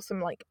out, I saw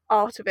some like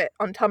art of it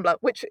on Tumblr,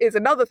 which is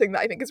another thing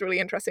that I think is really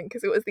interesting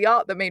because it was the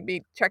art that made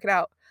me check it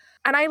out.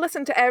 And I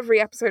listened to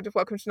every episode of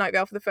Welcome to Night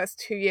Vale for the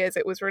first 2 years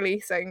it was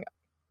releasing.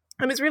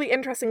 And it's really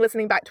interesting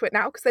listening back to it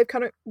now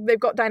because they've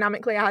got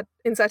dynamically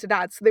inserted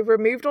ads. So they've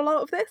removed a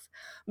lot of this.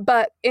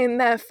 But in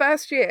their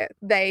first year,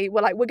 they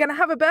were like, we're going to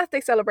have a birthday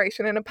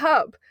celebration in a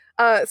pub.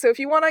 So if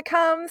you want to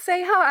come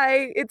say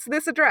hi, it's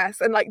this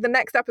address. And like the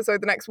next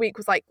episode, the next week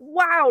was like,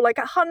 wow, like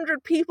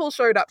 100 people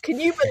showed up. Can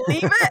you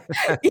believe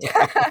it?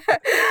 Yeah.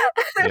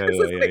 Then,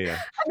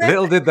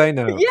 little did they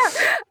know. Yeah.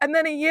 And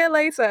then a year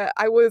later,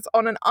 I was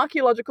on an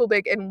archaeological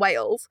dig in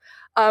Wales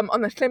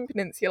on the Llyn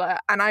Peninsula.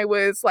 And I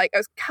was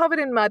covered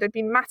in mud. I'd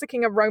been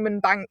massacring a Roman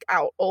bank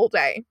out all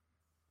day.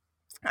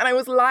 And I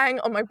was lying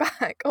on my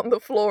back on the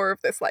floor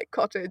of this like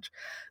cottage,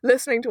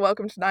 listening to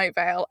Welcome to Night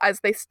Vale as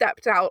they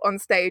stepped out on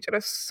stage at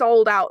a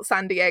sold out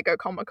San Diego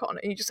Comic-Con.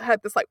 And you just heard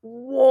this like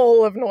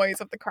wall of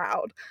noise of the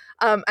crowd.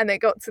 And they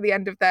got to the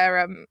end of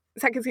their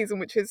second season,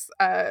 which is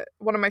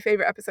one of my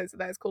favorite episodes of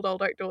theirs called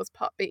Old Outdoors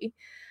Part B.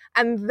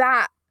 And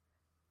that,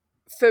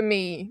 for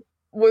me,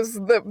 was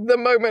the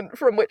moment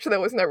from which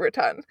there was no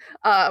return.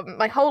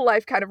 My whole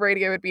life kind of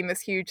radio had been this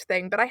huge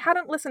thing, but I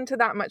hadn't listened to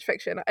that much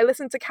fiction. I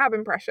listened to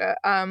Cabin Pressure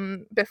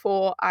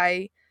before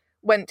I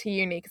went to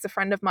uni because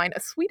a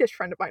Swedish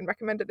friend of mine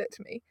recommended it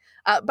to me.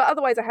 But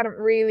otherwise I hadn't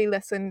really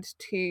listened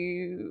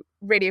to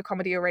radio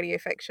comedy or radio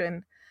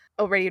fiction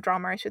or radio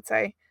drama, I should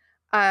say.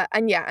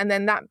 And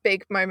then that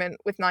big moment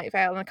with Night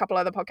Vale and a couple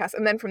other podcasts.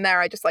 And then from there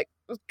I just like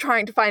was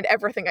trying to find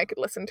everything I could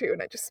listen to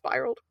and it just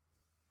spiraled.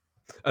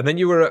 And then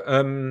you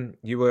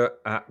were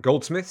at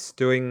Goldsmiths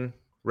doing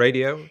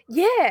radio.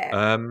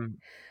 Yeah.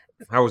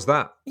 How was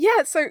that?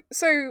 Yeah, so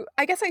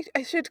I guess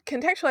I should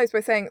contextualize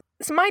by saying,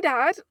 so my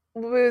dad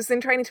was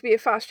in training to be a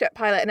fast jet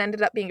pilot and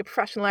ended up being a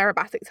professional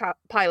aerobatics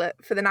pilot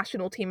for the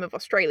national team of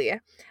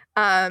Australia.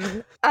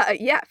 Fun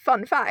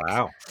fact.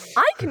 Wow.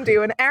 I can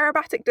do an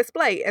aerobatic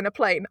display in a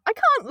plane. I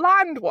can't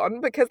land one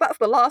because that's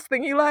the last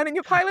thing you learn in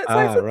your pilot's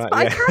license, right, but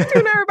I can do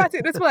an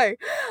aerobatic display.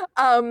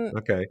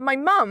 Okay. My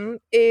mum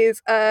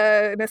is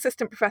an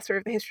assistant professor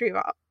of the history of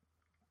art.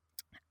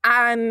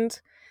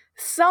 And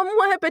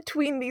somewhere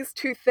between these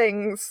two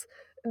things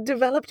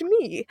developed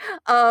me.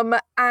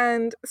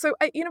 And so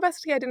at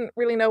university, I didn't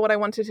really know what I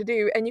wanted to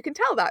do. And you can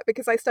tell that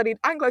because I studied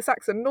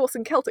Anglo-Saxon, Norse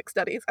and Celtic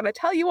studies. And I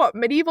tell you what,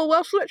 medieval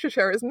Welsh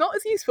literature is not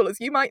as useful as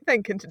you might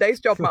think in today's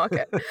job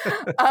market.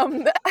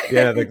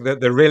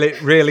 The really,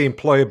 really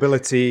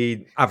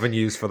employability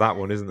avenues for that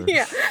one, isn't there?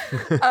 Yeah.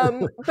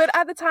 But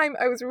at the time,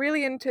 I was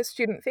really into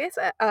student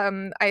theatre.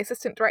 I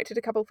assistant directed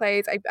a couple of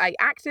plays. I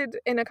acted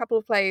in a couple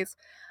of plays.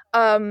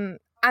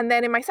 And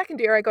then in my second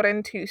year, I got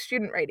into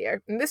student radio.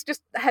 And this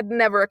just had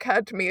never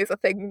occurred to me as a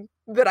thing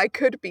that I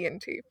could be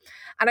into.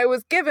 And I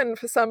was given,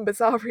 for some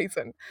bizarre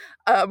reason,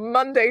 a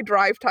Monday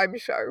drive time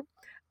show.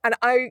 And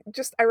I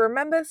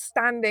remember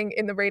standing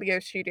in the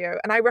radio studio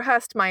and I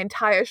rehearsed my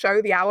entire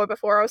show the hour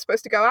before I was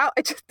supposed to go out.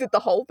 I just did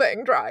the whole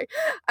thing dry.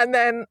 And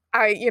then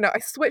I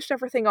switched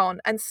everything on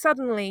and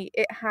suddenly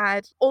it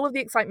had all of the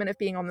excitement of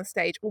being on the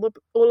stage,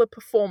 all the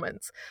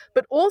performance,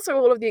 but also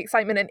all of the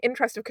excitement and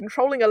interest of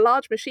controlling a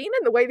large machine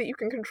in the way that you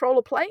can control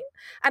a plane.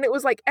 And it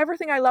was like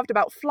everything I loved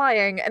about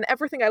flying and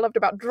everything I loved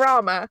about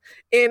drama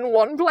in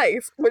one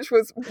place, which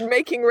was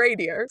making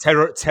radio.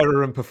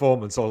 Terror and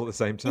performance all at the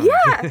same time.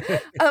 Yeah.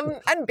 And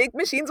big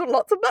machines with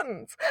lots of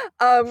buttons.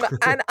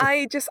 And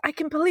I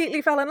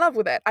completely fell in love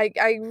with it.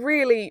 I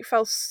really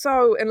fell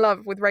so in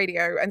love with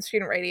radio and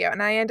student radio.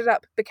 And I ended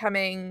up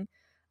becoming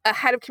a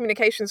head of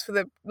communications for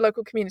the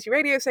local community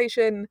radio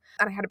station.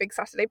 And I had a big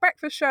Saturday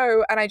breakfast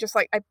show. And I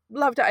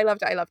loved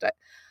it.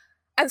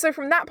 And so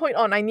from that point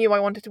on, I knew I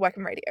wanted to work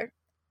in radio.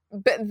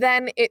 But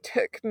then it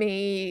took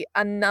me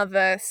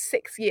another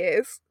 6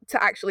 years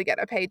to actually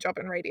get a paid job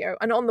in radio.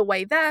 And on the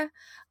way there,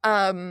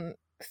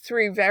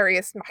 through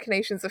various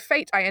machinations of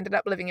fate, I ended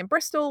up living in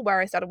Bristol, where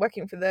I started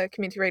working for the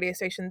community radio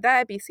station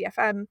there,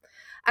 BCFM,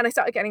 and I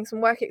started getting some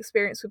work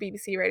experience with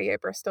BBC Radio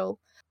Bristol.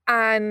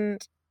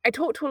 And I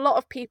talked to a lot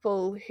of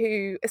people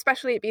who,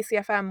 especially at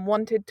BCFM,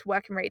 wanted to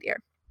work in radio.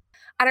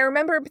 And I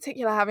remember in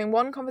particular having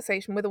one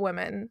conversation with a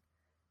woman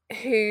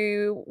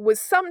who was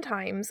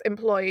sometimes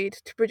employed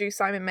to produce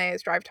Simon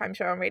Mayer's Drive Time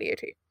show on Radio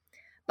 2,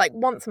 like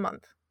once a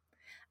month.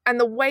 And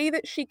the way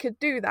that she could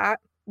do that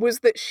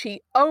was that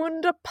she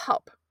owned a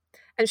pub.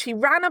 And she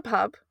ran a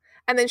pub,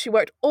 and then she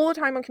worked all the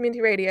time on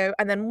community radio,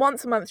 and then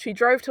once a month she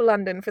drove to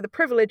London for the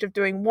privilege of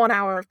doing 1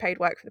 hour of paid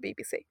work for the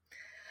BBC.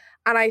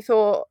 And I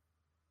thought,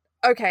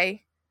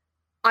 okay,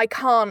 I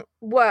can't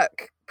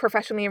work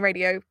professionally in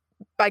radio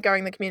by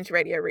going the community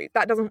radio route.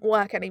 That doesn't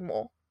work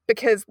anymore,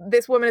 because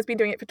this woman has been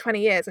doing it for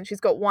 20 years and she's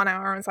got 1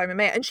 hour on Simon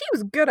Mayer, and she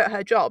was good at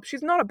her job.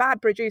 She's not a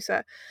bad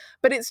producer,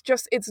 but it's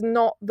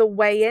not the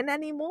way in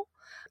anymore.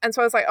 And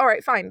so I was like, all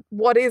right, fine.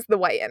 What is the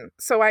way in?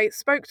 So I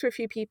spoke to a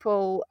few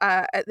people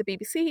at the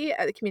BBC,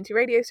 at the community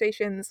radio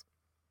stations.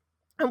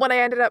 And what I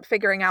ended up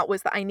figuring out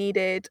was that I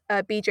needed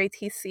a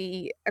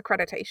BJTC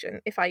accreditation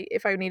if I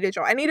needed a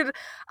job. I needed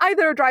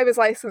either a driver's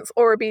license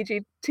or a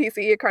BJTC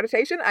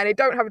accreditation, and I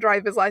don't have a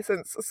driver's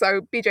license,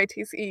 so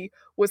BJTC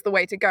was the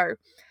way to go.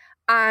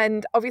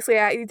 And obviously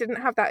I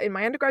didn't have that in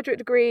my undergraduate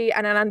degree,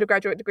 and an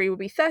undergraduate degree would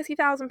be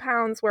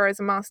 £30,000, whereas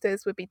a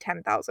master's would be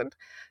 £10,000.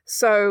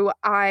 So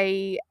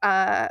I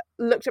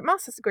looked at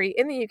master's degree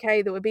in the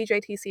UK that were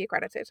BJTC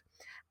accredited,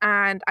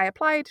 and I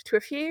applied to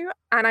a few,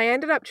 and I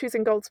ended up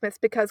choosing Goldsmiths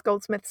because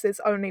Goldsmiths is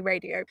only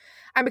radio,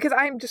 and because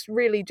I'm just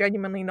really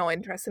genuinely not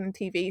interested in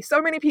TV. So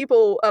many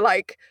people are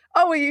like,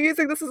 oh, are you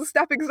using this as a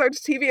stepping stone to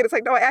TV? And it's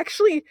like, no, I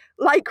actually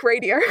like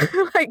radio.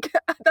 Like,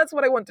 that's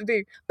what I want to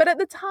do. But at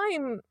the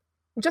time,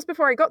 just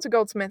before I got to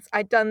Goldsmiths,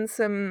 I'd done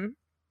some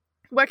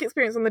work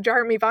experience on the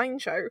Jeremy Vine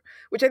show,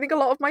 which I think a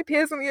lot of my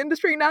peers in the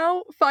industry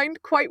now find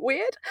quite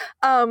weird,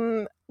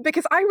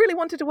 because I really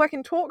wanted to work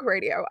in talk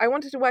radio. I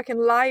wanted to work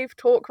in live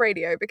talk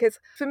radio, because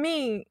for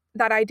me,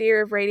 that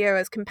idea of radio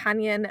as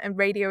companion and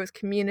radio as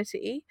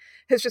community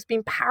has just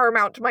been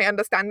paramount to my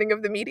understanding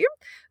of the medium.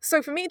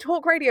 So for me,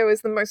 talk radio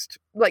is the most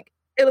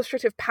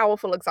illustrative,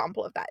 powerful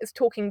example of that, is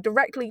talking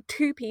directly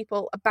to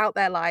people about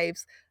their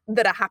lives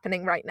that are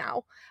happening right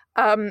now.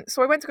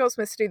 So I went to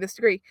Goldsmiths to do this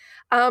degree.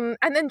 And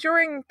then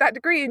during that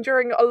degree, and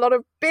during a lot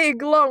of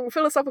big, long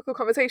philosophical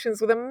conversations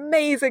with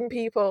amazing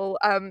people,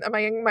 and my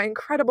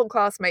incredible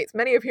classmates,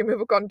 many of whom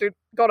have gone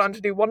on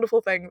to do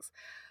wonderful things,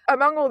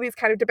 among all these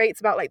kind of debates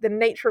about the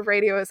nature of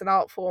radio as an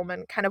art form,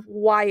 and kind of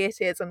why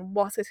it is and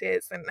what it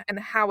is, and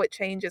how it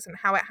changes and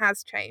how it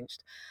has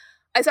changed,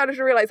 I started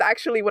to realize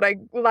actually what I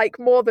like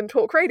more than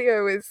talk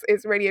radio is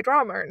radio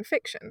drama and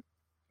fiction.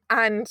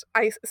 And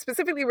I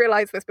specifically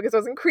realized this because I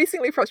was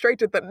increasingly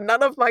frustrated that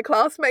none of my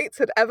classmates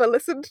had ever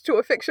listened to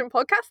a fiction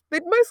podcast.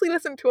 They'd mostly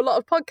listened to a lot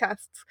of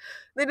podcasts.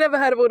 They'd never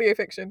heard of audio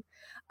fiction.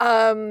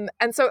 And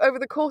so over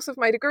the course of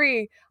my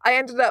degree, I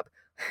ended up...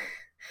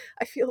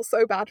 I feel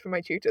so bad for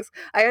my tutors.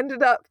 I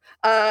ended up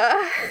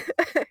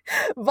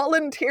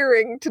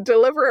volunteering to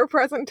deliver a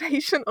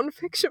presentation on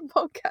fiction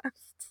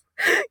podcasts.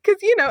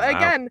 Because,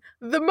 again,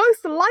 the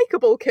most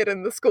likable kid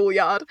in the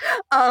schoolyard.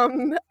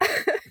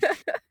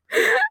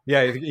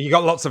 Yeah, you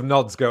got lots of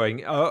nods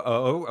going,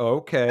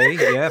 okay,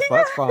 yeah,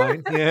 that's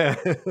fine, yeah.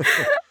 But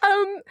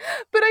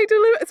I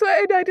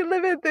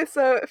delivered this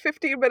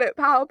 15-minute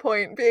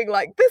PowerPoint being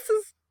like, this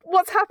is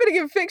what's happening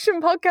in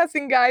fiction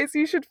podcasting, guys.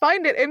 You should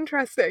find it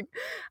interesting.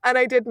 And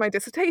I did my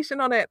dissertation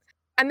on it.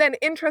 And then,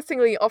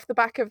 interestingly, off the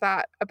back of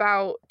that,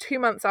 about 2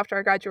 months after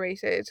I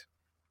graduated,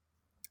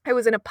 I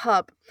was in a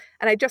pub,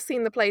 and I'd just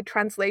seen the play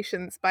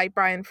Translations by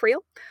Brian Friel,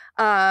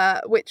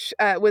 which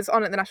was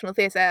on at the National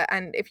Theatre.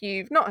 And if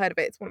you've not heard of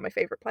it, it's one of my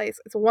favourite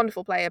plays. It's a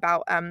wonderful play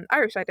about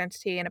Irish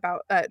identity and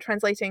about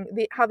translating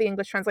how the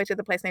English translated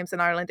the place names in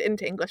Ireland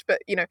into English,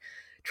 but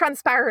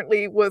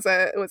transparently was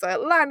a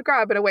land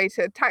grab and a way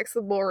to tax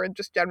them more and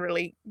just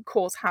generally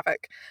cause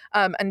havoc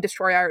and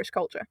destroy Irish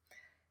culture.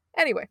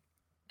 Anyway.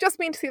 Just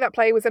been to see that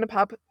play, was in a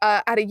pub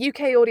at a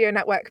UK Audio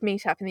Network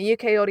meetup. And the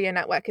UK Audio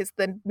Network is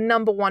the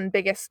 #1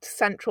 biggest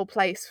central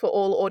place for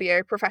all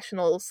audio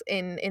professionals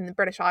in the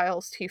British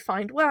Isles to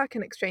find work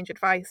and exchange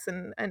advice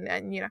and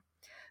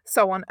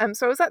so on.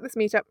 So I was at this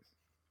meetup.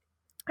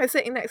 I was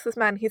sitting next to this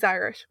man, he's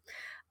Irish.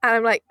 And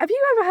I'm like, have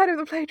you ever heard of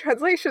the play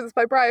Translations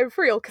by Brian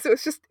Friel? Because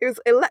it was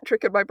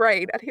electric in my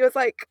brain. And he was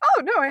like,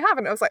 oh, no, I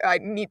haven't. I was like, I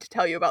need to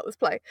tell you about this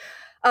play.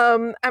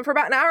 And for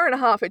about an hour and a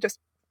half, I just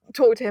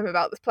talked to him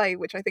about this play,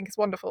 which I think is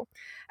wonderful.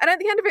 And at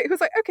the end of it, he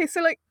was like, okay,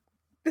 so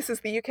this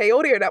is the UK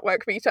Audio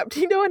Network meetup. Do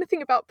you know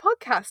anything about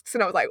podcasts?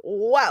 And I was like,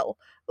 well,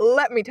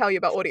 let me tell you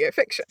about audio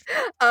fiction.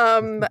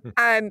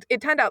 And it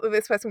turned out that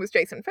this person was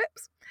Jason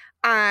Phipps.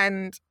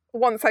 And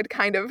once I'd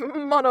kind of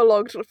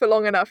monologued for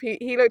long enough,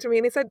 he looked at me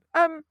and he said,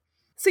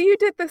 so you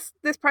did this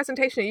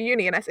presentation at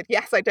uni? And I said,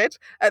 yes, I did.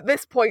 At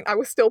this point, I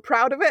was still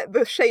proud of it.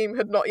 The shame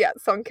had not yet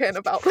sunk in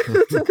about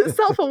the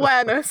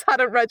self-awareness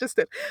hadn't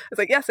registered. I was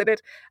like, yes, I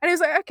did. And he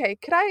was like, okay,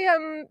 could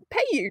I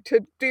pay you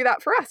to do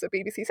that for us at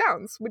BBC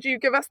Sounds? Would you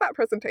give us that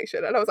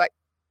presentation? And I was like,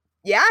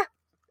 yeah,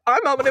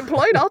 I'm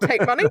unemployed. I'll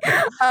take money.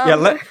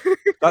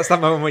 That's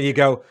that moment where you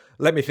go,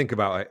 let me think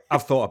about it.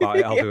 I've thought about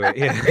it. I'll do it.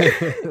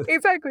 Yeah.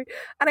 Exactly.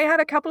 And I had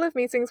a couple of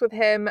meetings with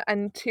him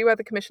and 2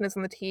 other commissioners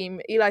on the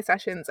team, Eli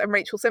Sessions and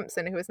Rachel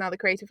Simpson, who is now the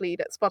creative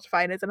lead at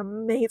Spotify and is an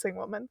amazing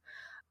woman.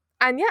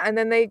 And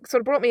then they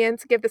sort of brought me in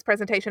to give this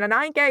presentation, and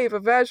I gave a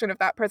version of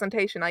that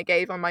presentation I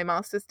gave on my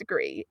master's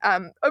degree,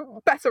 a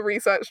better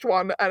researched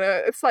one and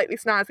a slightly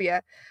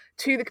snazzier,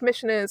 to the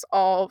commissioners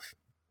of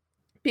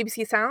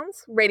BBC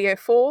Sounds, Radio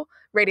 4,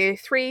 Radio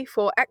 3,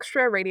 4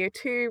 Extra, Radio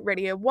 2,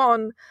 Radio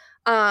 1.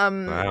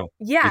 Wow.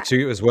 Yeah.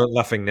 You two weren't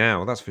laughing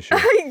now, that's for sure.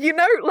 And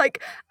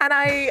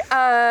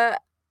I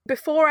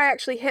Before I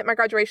actually hit my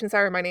graduation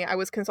ceremony, I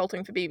was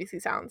consulting for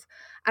BBC Sounds,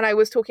 and I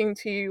was talking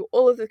to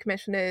all of the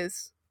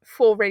commissioners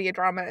for radio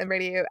drama and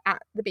radio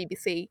at the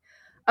BBC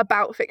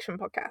about fiction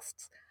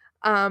podcasts.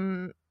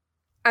 And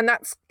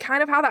that's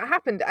kind of how that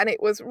happened. And it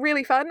was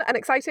really fun and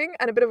exciting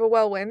and a bit of a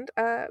whirlwind.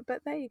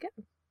 But there you go.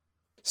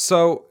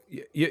 So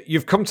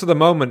you've come to the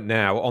moment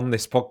now on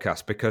this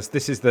podcast, because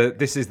this is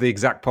the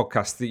exact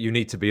podcast that you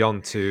need to be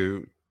on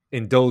to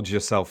indulge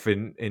yourself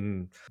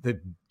in the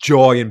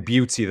joy and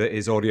beauty that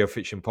is audio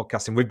fiction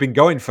podcasting. We've been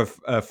going for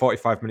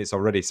 45 minutes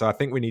already, so I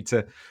think we need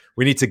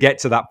to get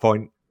to that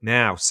point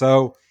now.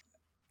 So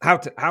how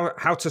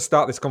to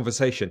start this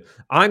conversation?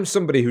 I'm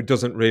somebody who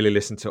doesn't really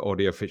listen to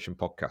audio fiction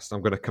podcasts.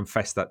 I'm going to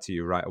confess that to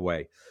you right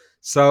away.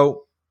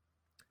 So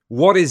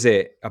what is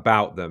it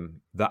about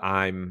them that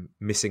I'm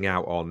missing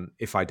out on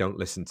if I don't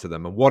listen to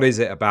them? And what is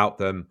it about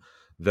them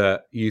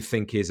that you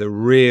think is a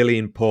really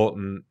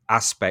important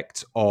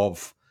aspect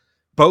of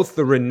both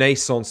the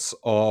renaissance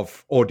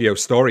of audio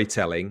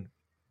storytelling,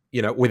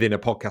 within a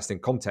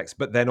podcasting context,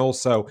 but then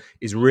also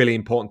is really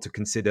important to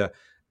consider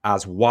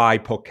as why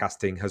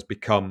podcasting has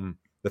become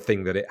the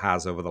thing that it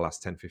has over the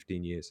last 10,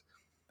 15 years?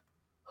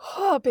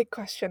 Oh, big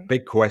question.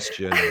 Big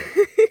question.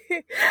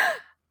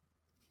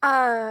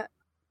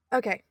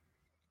 Okay.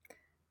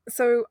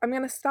 So I'm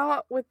going to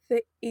start with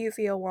the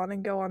easier one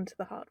and go on to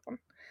the hard one.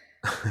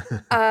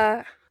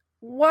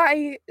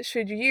 Why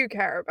should you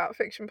care about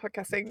fiction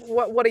podcasting?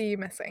 What are you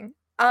missing?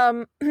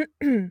 So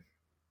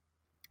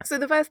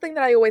the first thing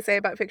that I always say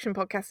about fiction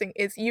podcasting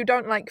is you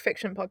don't like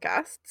fiction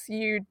podcasts.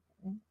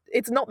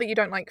 It's not that you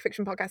don't like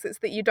fiction podcasts, it's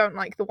that you don't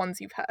like the ones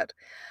you've heard.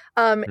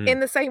 In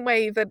the same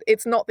way that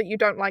it's not that you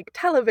don't like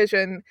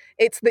television,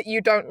 it's that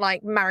you don't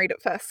like Married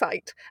at First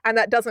Sight. And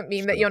that doesn't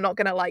mean that you're not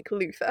going to like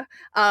Luther.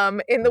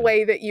 In the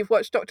way that you've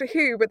watched Doctor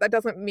Who, but that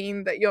doesn't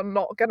mean that you're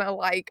not going to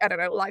like, I don't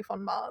know, Life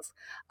on Mars.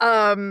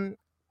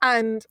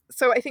 And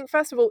so I think,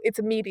 first of all, it's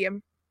a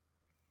medium,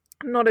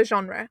 not a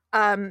genre.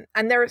 And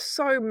there are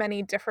so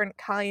many different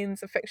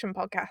kinds of fiction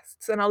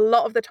podcasts. And a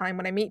lot of the time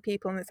when I meet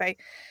people and they say,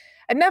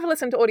 I never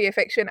listen to audio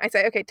fiction, I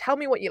say, okay, tell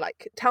me what you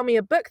like. Tell me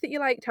a book that you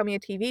like. Tell me a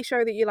TV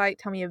show that you like.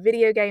 Tell me a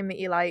video game that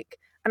you like.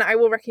 And I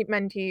will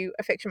recommend you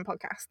a fiction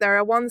podcast. There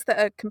are ones that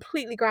are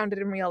completely grounded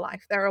in real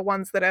life. There are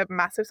ones that are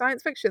massive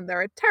science fiction.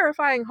 There are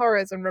terrifying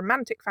horrors and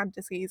romantic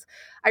fantasies.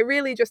 I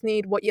really just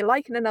need what you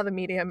like in another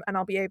medium, and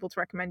I'll be able to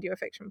recommend you a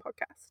fiction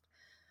podcast.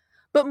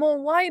 But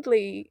more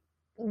widely,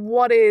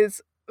 what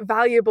is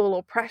valuable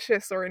or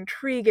precious or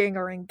intriguing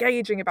or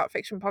engaging about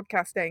fiction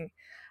podcasting,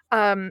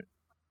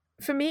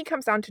 for me,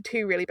 comes down to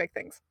two really big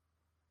things.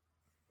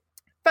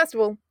 First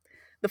of all,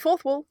 the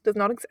fourth wall does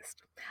not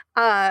exist.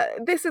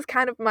 This is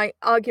kind of my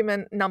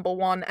argument number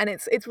one, and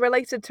it's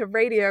related to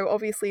radio,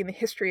 obviously, in the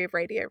history of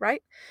radio,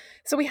 right?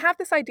 So we have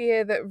this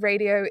idea that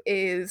radio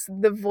is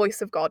the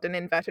voice of God in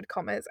inverted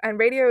commas, and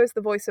radio is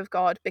the voice of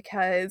God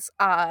because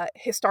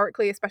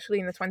historically, especially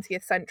in the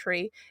 20th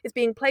century, it's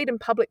being played in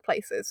public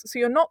places. So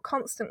you're not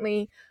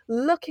constantly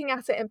looking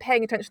at it and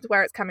paying attention to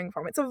where it's coming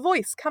from. It's a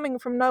voice coming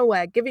from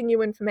nowhere, giving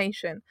you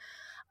information.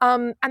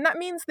 And that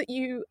means that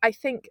you, I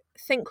think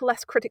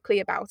less critically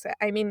about it.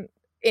 I mean,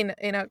 in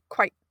a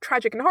quite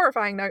tragic and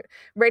horrifying note,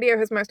 radio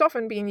has most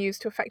often been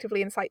used to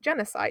effectively incite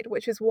genocide,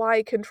 which is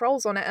why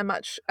controls on it are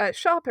much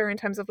sharper in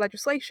terms of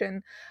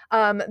legislation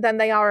than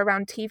they are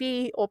around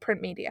TV or print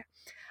media.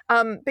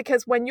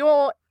 Because when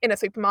you're in a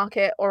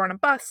supermarket or on a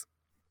bus,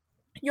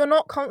 you're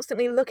not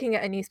constantly looking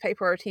at a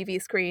newspaper or a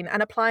TV screen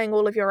and applying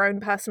all of your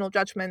own personal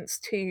judgments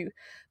to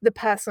the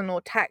person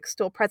or text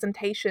or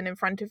presentation in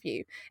front of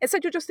you.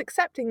 Instead, you're just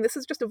accepting this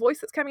is just a voice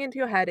that's coming into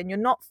your head and you're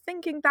not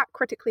thinking that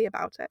critically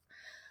about it.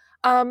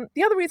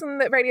 The other reason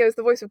that radio is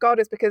the voice of God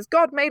is because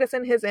God made us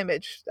in his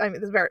image. I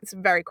mean, it's a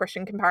very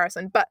Christian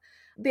comparison, but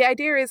the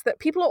idea is that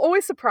people are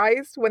always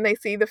surprised when they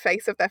see the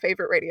face of their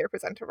favorite radio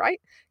presenter,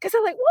 right? Because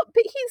they're like, what?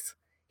 But he's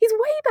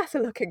way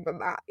better looking than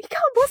that. He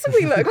can't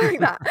possibly look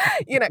like that,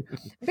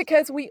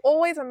 because we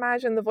always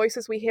imagine the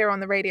voices we hear on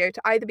the radio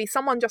to either be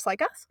someone just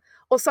like us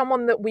or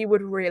someone that we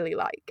would really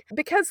like,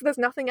 because there's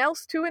nothing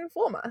else to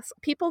inform us.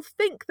 People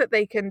think that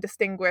they can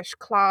distinguish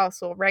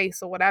class or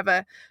race or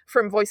whatever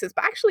from voices,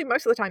 but actually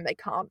most of the time they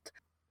can't.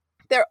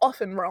 They're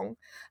often wrong.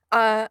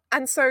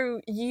 And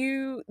so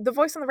the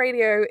voice on the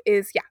radio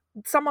is,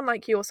 someone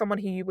like you or someone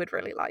who you would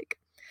really like.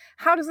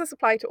 How does this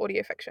apply to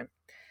audio fiction?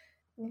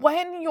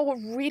 When you're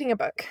reading a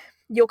book,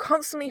 you're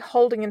constantly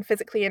holding and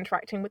physically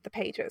interacting with the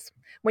pages.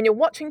 When you're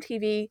watching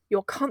TV,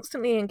 you're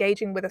constantly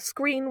engaging with a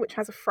screen which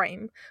has a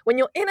frame. When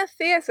you're in a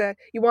theatre,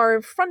 you are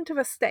in front of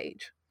a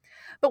stage.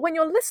 But when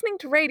you're listening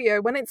to radio,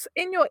 when it's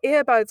in your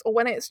earbuds or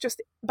when it's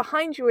just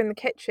behind you in the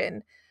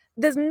kitchen,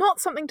 there's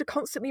not something to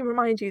constantly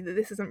remind you that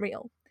this isn't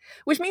real.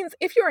 Which means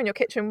if you're in your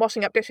kitchen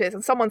washing up dishes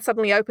and someone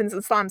suddenly opens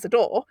and slams the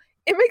door,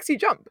 it makes you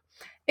jump.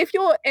 If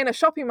you're in a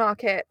shopping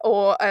market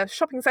or a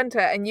shopping centre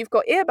and you've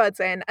got earbuds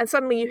in and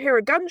suddenly you hear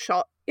a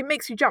gunshot, it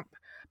makes you jump.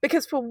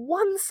 Because for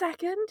 1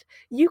 second,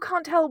 you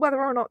can't tell whether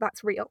or not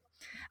that's real.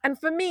 And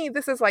for me,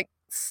 this is like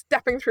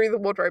stepping through the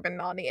wardrobe in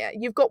Narnia.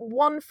 You've got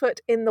 1 foot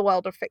in the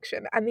world of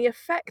fiction, and the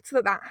effect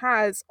that that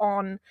has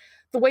on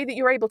the way that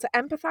you're able to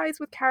empathize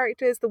with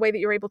characters, the way that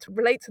you're able to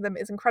relate to them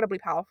is incredibly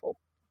powerful.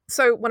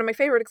 So one of my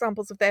favorite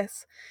examples of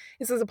this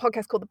is there's a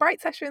podcast called The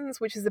Bright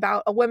Sessions, which is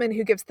about a woman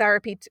who gives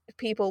therapy to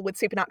people with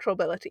supernatural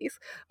abilities,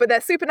 but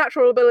their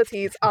supernatural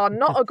abilities are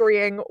not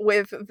agreeing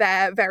with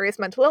their various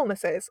mental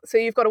illnesses. So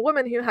you've got a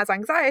woman who has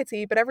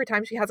anxiety, but every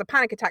time she has a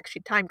panic attack,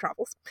 she time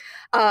travels.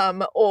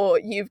 Or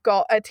you've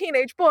got a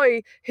teenage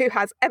boy who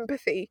has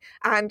empathy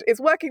and is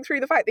working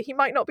through the fact that he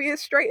might not be as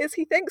straight as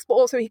he thinks, but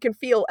also he can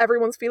feel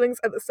everyone's feelings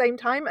at the same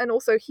time. And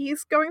also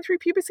he's going through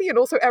puberty, and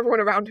also everyone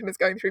around him is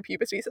going through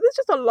puberty. So there's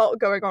just a lot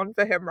going on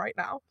for him right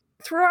now.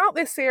 Throughout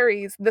this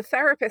series, the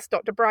therapist,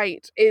 Dr.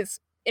 Bright, is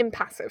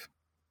impassive.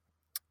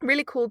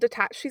 Really cool,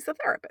 detached. She's a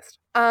therapist.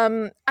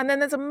 And then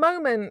there's a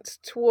moment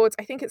towards,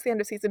 I think it's the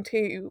end of season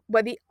 2,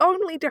 where the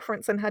only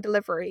difference in her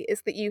delivery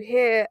is that you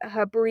hear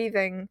her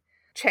breathing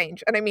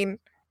change. And I mean,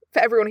 for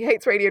everyone who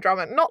hates radio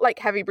drama, not like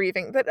heavy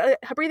breathing, but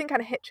her breathing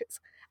kind of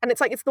hitches. And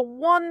it's like, it's the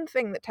one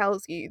thing that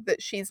tells you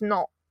that she's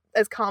not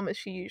as calm as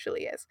she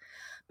usually is.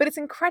 But it's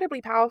incredibly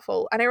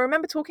powerful. And I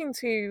remember talking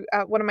to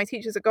one of my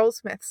teachers at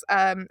Goldsmiths,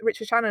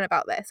 Richard Shannon,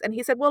 about this. And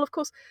he said, well, of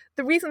course,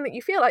 the reason that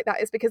you feel like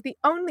that is because the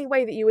only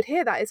way that you would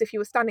hear that is if you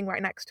were standing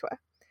right next to her.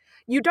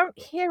 You don't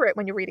hear it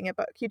when you're reading a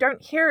book. You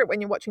don't hear it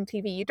when you're watching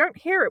TV. You don't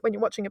hear it when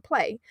you're watching a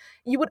play.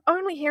 You would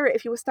only hear it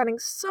if you were standing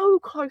so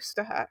close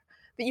to her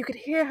that you could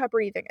hear her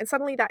breathing, and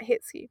suddenly that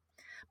hits you.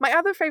 My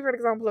other favorite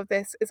example of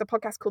this is a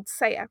podcast called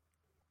Saya,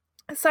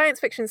 a science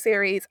fiction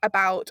series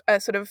about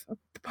a sort of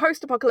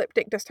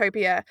post-apocalyptic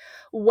dystopia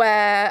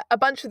where a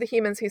bunch of the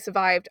humans who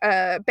survived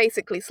are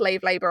basically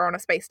slave labor on a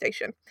space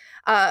station.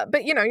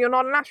 But, you know, you're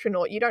not an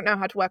astronaut. You don't know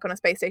how to work on a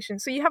space station.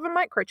 So you have a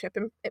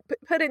microchip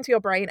put into your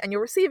brain, and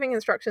you're receiving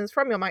instructions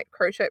from your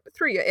microchip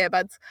through your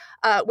earbuds,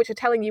 which are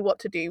telling you what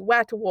to do,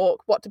 where to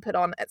walk, what to put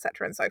on,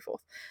 etc. and so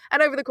forth.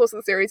 And over the course of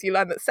the series, you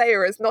learn that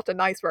Saya is not a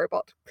nice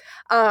robot.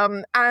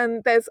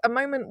 And there's a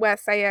moment where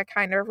Saya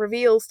kind of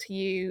reveals to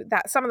you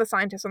that some of the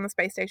scientists on the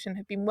space station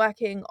have been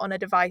working on a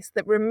device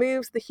that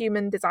removes the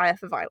human desire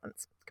for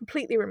violence,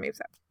 completely removes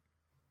it.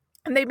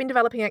 And they've been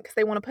developing it because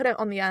they want to put it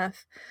on the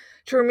Earth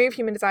to remove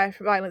human desire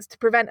for violence, to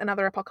prevent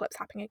another apocalypse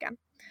happening again.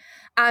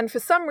 And for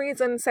some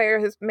reason, Saya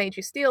has made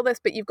you steal this,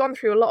 but you've gone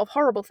through a lot of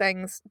horrible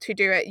things to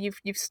do it.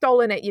 You've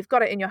stolen it, you've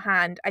got it in your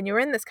hand, and you're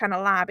in this kind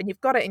of lab, and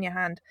you've got it in your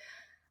hand.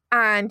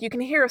 And you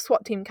can hear a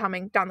SWAT team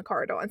coming down the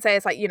corridor, and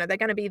Saya's like, you know, they're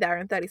going to be there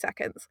in 30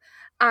 seconds.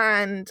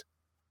 And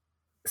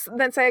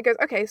then Saya goes,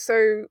 okay,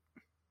 so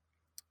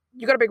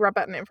you got a big red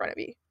button in front of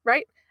you,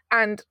 right?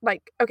 And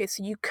like, okay,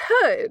 so you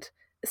could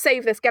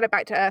save this, get it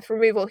back to Earth,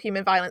 remove all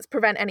human violence,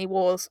 prevent any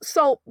wars,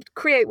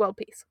 create world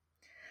peace.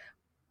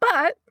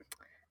 But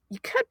you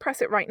could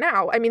press it right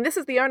now. I mean, this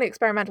is the only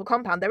experimental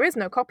compound. There is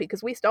no copy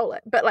because we stole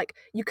it. But like,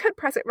 you could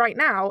press it right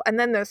now, and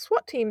then the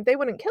SWAT team, they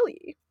wouldn't kill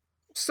you.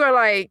 So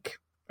like,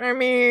 I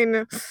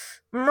mean,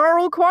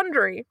 moral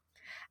quandary.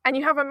 And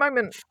you have a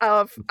moment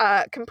of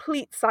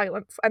complete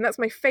silence. And that's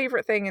my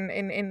favorite thing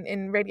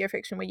in radio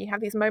fiction, where you have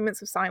these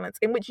moments of silence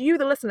in which you,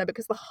 the listener,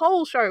 because the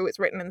whole show is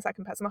written in the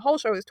second person, the whole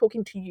show is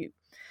talking to you.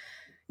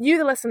 You,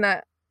 the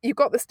listener, you've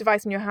got this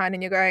device in your hand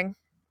and you're going,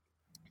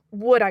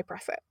 would I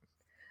press it?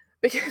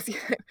 Because, you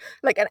know,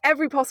 like, and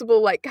every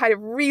possible, like, kind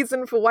of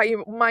reason for why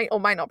you might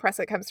or might not press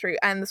it comes through,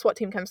 and the SWAT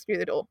team comes through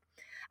the door.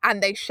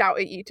 And they shout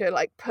at you to,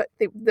 like, put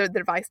the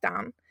device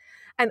down.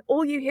 And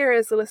all you hear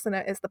as the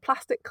listener is the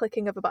plastic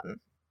clicking of a button.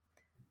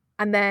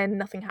 And then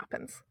nothing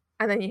happens.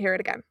 And then you hear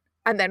it again.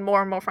 And then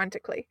more and more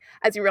frantically,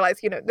 as you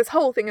realize, you know, this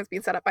whole thing has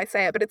been set up by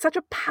Saya, but it's such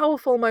a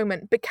powerful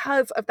moment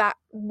because of that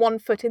 1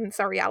 foot in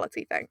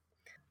surreality thing.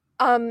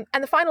 And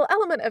the final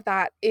element of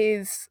that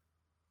is,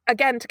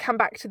 again, to come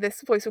back to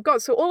this voice of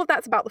God. So all of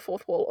that's about the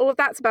fourth wall. All of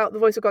that's about the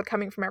voice of God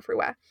coming from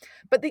everywhere.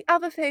 But the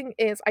other thing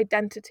is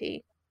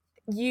identity.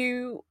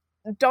 You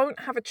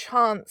don't have a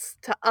chance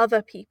to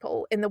other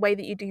people in the way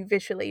that you do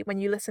visually when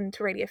you listen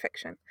to radio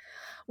fiction.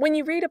 When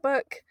you read a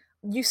book,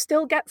 you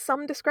still get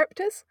some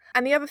descriptors.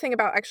 And the other thing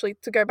about, actually,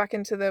 to go back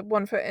into the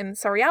 1 foot in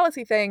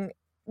surreality thing,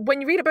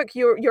 when you read a book,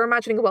 you're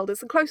imagining a world.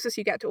 It's the closest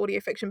you get to audio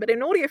fiction. But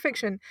in audio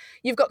fiction,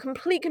 you've got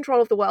complete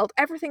control of the world.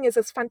 Everything is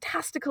as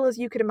fantastical as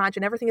you could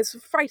imagine. Everything is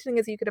as frightening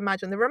as you could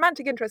imagine. The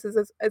romantic interest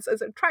is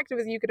as attractive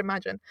as you could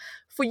imagine.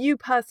 For you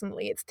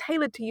personally, it's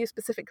tailored to you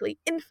specifically,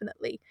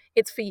 infinitely.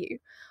 It's for you.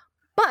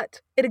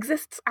 But it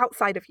exists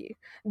outside of you.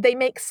 They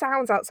make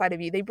sounds outside of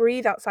you. They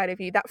breathe outside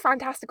of you. That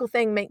fantastical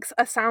thing makes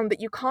a sound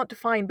that you can't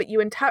define, but you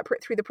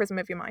interpret through the prism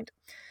of your mind,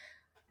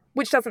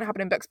 which doesn't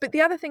happen in books. But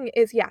the other thing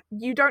is, yeah,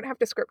 you don't have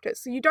descriptors.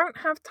 So you don't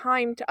have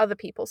time to other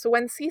people. So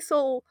when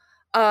Cecil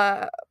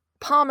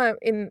Palmer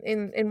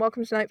in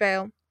Welcome to Night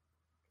Vale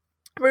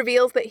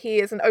reveals that he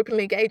is an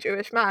openly gay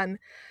Jewish man,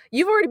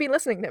 you've already been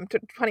listening to him for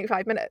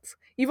 25 minutes.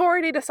 You've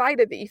already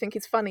decided that you think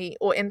he's funny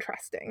or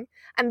interesting.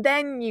 And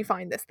then you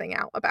find this thing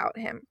out about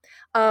him.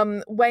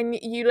 When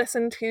you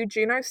listen to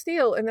Juno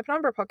Steele in the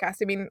Penumbra podcast,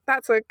 I mean,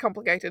 that's a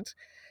complicated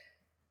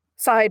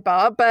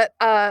sidebar, but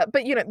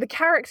the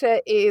character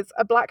is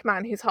a black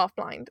man who's half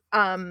blind.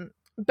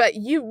 But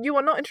you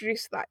are not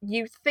introduced to that.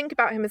 You think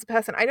about him as a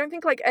person. I don't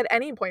think at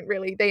any point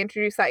really they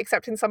introduce that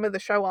except in some of the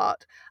show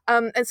art.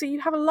 And so you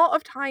have a lot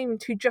of time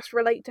to just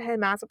relate to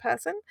him as a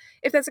person.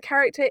 If there's a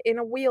character in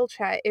a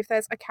wheelchair, if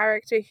there's a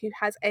character who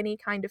has any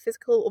kind of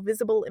physical or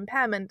visible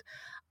impairment,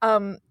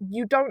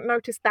 you don't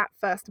notice that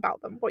first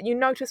about them. What you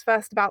notice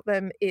first about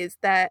them is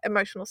their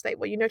emotional state.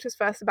 What you notice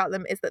first about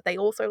them is that they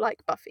also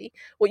like Buffy.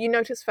 What you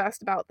notice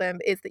first about them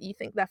is that you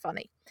think they're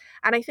funny.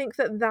 And I think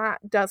that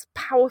does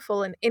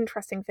powerful and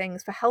interesting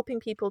things for helping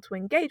people to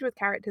engage with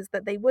characters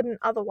that they wouldn't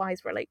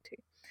otherwise relate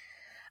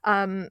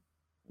to.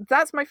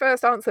 That's my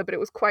first answer, but it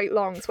was quite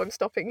long, so I'm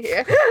stopping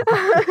here.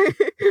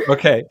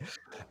 Okay.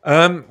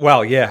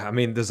 Well, yeah, I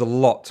mean, there's a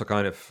lot to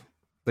kind of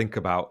think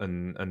about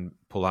and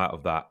pull out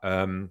of that.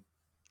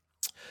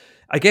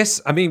 I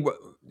guess, I mean,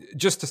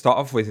 just to start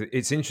off with,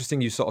 it's interesting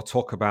you sort of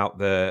talk about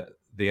the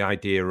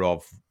idea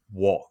of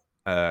what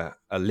a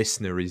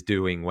listener is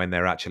doing when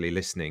they're actually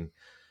listening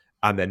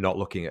and they're not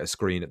looking at a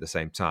screen at the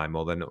same time,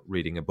 or they're not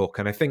reading a book.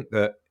 And I think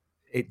that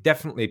it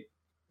definitely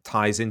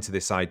ties into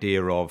this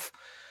idea of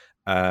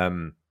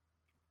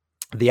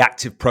the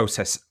active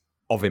process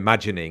of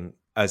imagining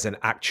as an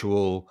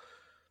actual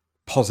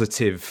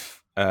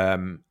positive,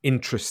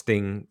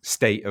 interesting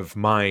state of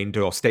mind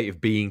or state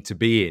of being to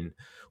be in.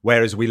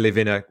 Whereas we live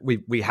in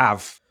we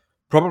have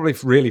probably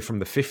really from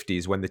the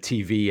 50s when the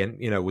TV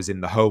and was in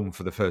the home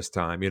for the first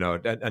time,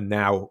 and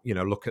now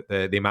look at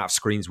the amount of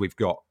screens we've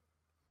got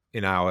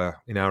in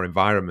our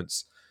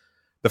environments.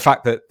 The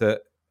fact that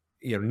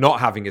not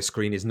having a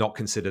screen is not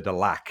considered a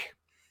lack,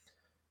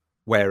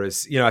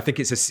 whereas I think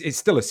it's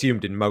still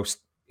assumed in most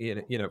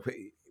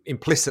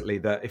implicitly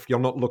that if you're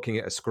not looking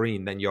at a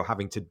screen, then you're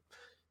having to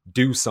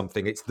do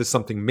something. There's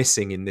something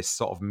missing in this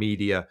sort of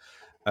media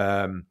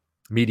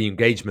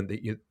engagement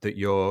that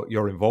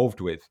you're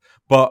involved with.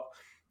 But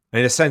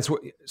in a sense,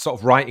 sort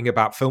of writing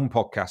about film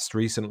podcasts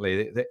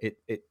recently,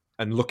 it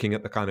and looking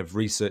at the kind of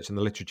research and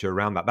the literature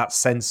around that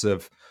sense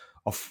of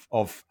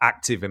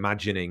active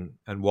imagining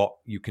and what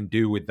you can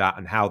do with that,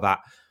 and how that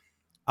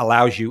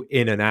allows you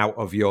in and out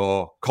of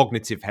your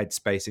cognitive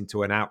headspace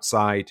into an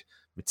outside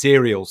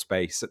material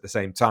space at the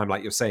same time.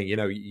 Like you're saying,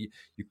 you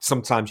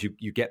sometimes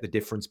you get the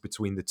difference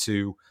between the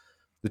two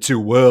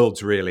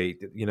worlds, really.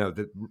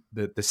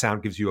 The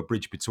sound gives you a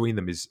bridge between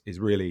them is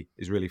really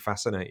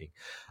fascinating.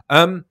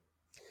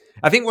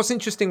 I think what's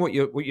interesting what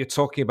you're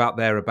talking about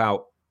there,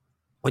 about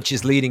which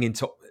is leading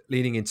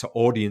into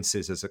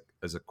audiences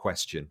as a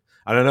question.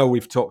 And I know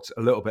we've talked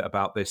a little bit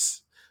about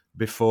this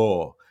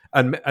before,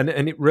 and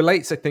it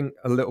relates, I think,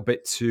 a little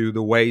bit to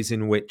the ways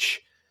in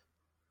which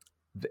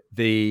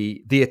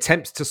the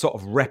attempts to sort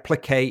of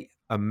replicate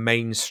a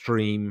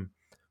mainstream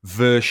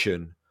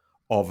version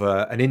of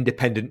an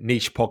independent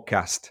niche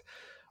podcast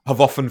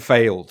have often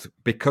failed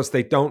because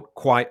they don't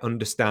quite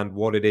understand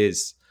what it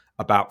is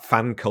about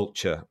fan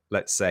culture,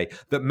 let's say,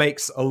 that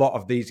makes a lot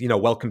of these,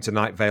 Welcome to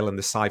Night Vale and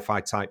the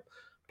sci-fi type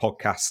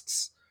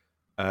podcasts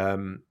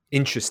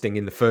interesting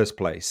in the first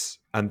place.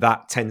 And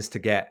that tends to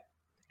get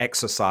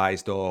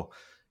exercised or,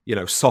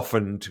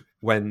 softened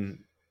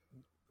when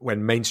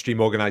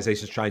mainstream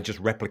organizations try and just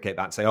replicate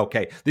that and say,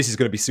 okay, this is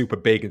going to be super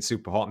big and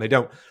super hot. And they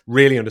don't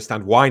really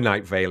understand why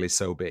Night Vale is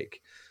so big.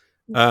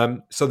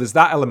 So there's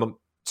that element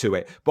to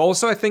it. But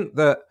also I think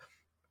that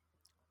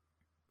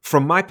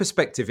from my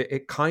perspective,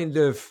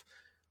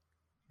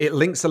 it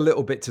links a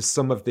little bit to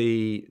some of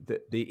the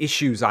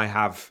issues I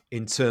have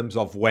in terms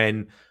of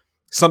when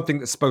something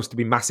that's supposed to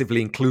be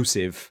massively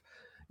inclusive,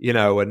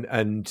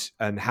 and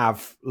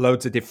have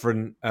loads of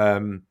different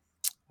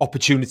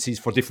opportunities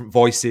for different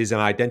voices and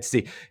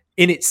identity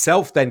in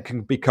itself then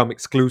can become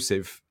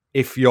exclusive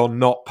if you're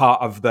not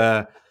part of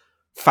the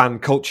fan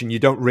culture and you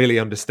don't really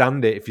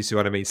understand it, if you see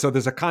what I mean. So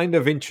there's a kind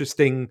of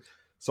interesting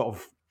sort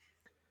of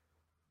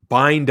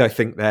bind, I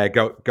think, there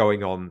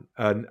going on.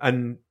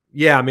 And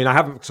yeah, I mean, I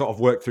haven't sort of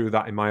worked through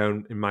that in my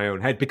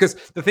own head, because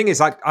the thing is,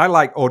 I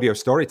like audio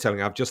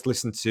storytelling. I've just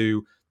listened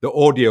to the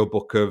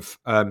audiobook of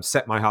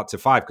Set My Heart to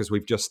 5 because we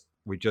just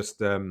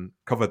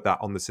covered that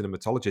on The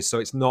Cinematologist. So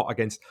it's not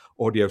against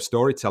audio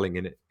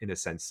storytelling in a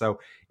sense. So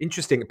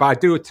interesting. But I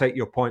do take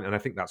your point, and I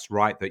think that's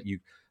right, that you,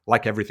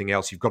 like everything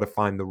else, you've got to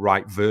find the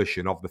right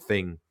version of the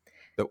thing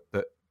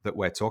that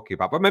we're talking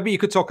about. But maybe you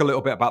could talk a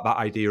little bit about that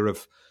idea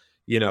of,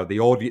 the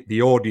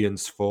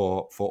audience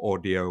for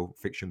audio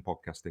fiction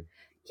podcasting.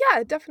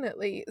 Yeah,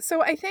 definitely.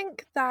 So I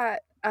think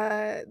that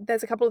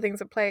there's a couple of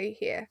things at play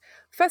here.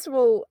 First of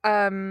all,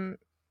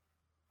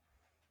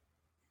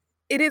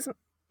 it is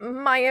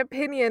my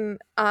opinion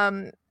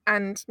and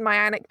my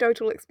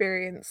anecdotal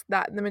experience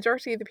that the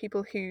majority of the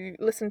people who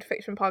listen to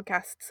fiction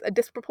podcasts are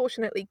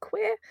disproportionately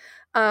queer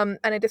and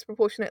are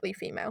disproportionately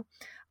female.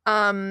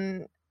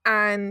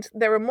 And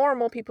there are more and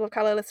more people of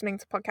colour listening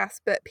to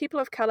podcasts, but people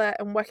of colour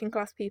and working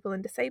class people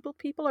and disabled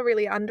people are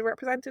really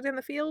underrepresented in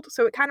the field.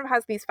 So it kind of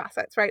has these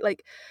facets, right?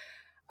 Like,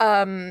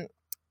 oh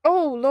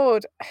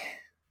Lord,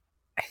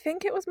 I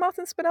think it was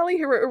Martin Spinelli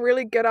who wrote a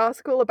really good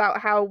article about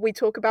how we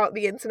talk about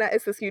the internet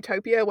as this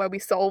utopia where we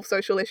solve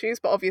social issues,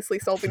 but obviously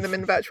solving them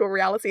in virtual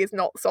reality is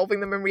not solving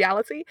them in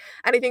reality.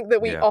 And I think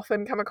that we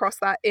often come across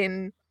that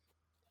in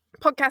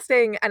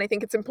podcasting, and I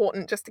think it's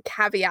important just to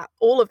caveat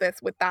all of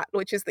this with that,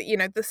 which is that, you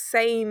know, the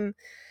same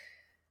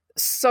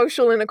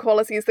social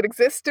inequalities that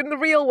exist in the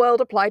real world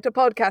apply to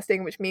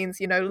podcasting, which means,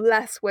 you know,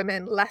 less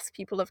women, less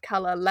people of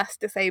color, less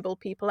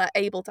disabled people are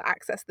able to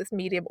access this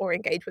medium or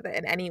engage with it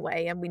in any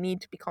way, and we need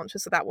to be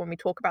conscious of that when we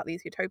talk about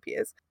these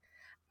utopias.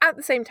 At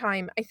the same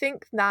time, I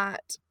think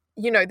that,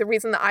 you know, the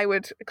reason that I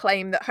would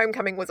claim that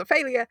Homecoming was a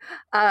failure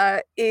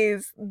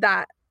is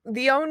that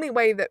the only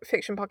way that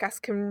fiction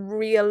podcasts can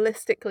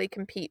realistically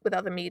compete with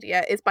other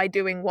media is by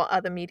doing what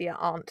other media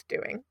aren't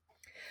doing.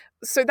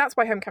 So that's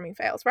why Homecoming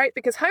fails, right?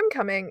 Because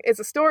Homecoming is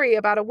a story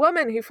about a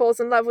woman who falls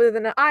in love with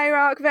an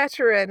Iraq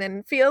veteran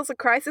and feels a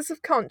crisis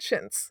of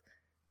conscience.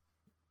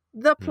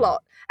 The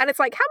plot. And it's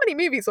like, how many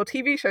movies or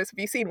TV shows have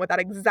you seen with that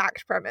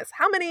exact premise?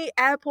 How many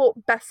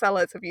airport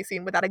bestsellers have you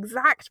seen with that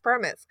exact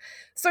premise?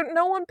 So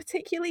no one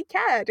particularly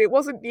cared. It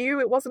wasn't new,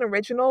 it wasn't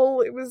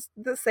original, it was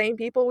the same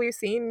people we've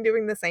seen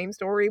doing the same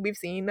story we've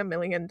seen a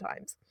million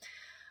times.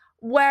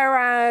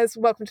 Whereas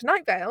Welcome to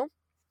Night Vale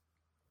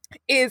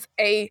is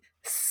a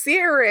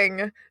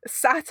searing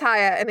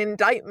satire and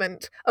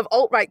indictment of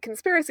alt-right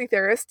conspiracy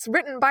theorists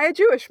written by a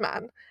Jewish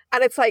man.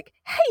 And it's like,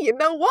 hey, you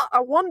know what? I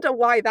wonder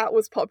why that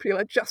was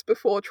popular just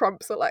before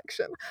Trump's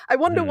election. I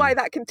wonder why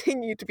that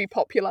continued to be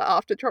popular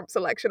after Trump's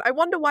election. I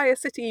wonder why a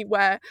city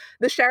where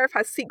the sheriff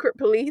has secret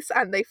police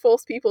and they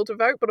force people to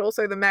vote, but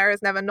also the mayor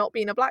has never not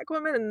been a black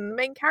woman and the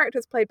main character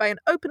is played by an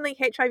openly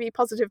HIV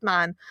positive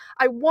man.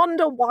 I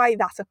wonder why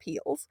that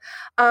appeals.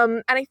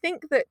 And I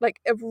think that,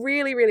 like, a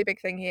really, really big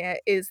thing here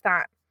is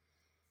that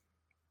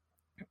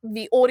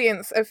the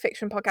audience of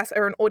fiction podcasts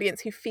are an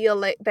audience who feel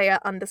like they are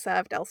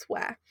underserved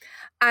elsewhere.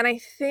 And I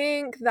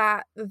think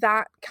that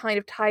that kind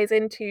of ties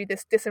into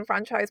this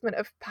disenfranchisement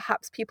of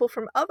perhaps people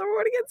from other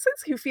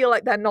audiences who feel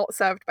like they're not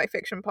served by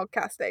fiction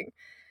podcasting.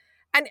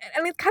 And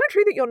it's kind of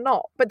true that you're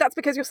not, but that's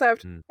because you're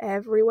served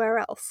everywhere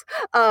else.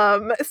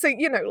 So,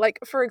 you know, like,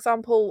 for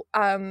example,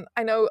 I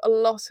know a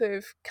lot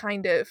of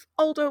kind of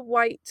older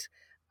white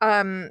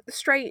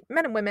straight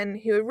men and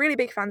women who are really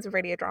big fans of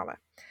radio drama,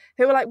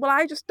 who are like, well,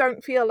 I just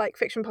don't feel like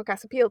fiction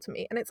podcasts appeal to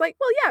me. And it's like,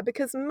 well, yeah,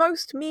 because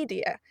most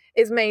media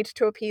is made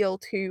to appeal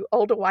to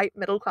older white,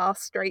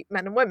 middle-class, straight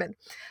men and women.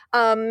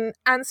 And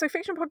so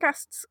fiction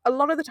podcasts, a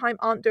lot of the time,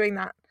 aren't doing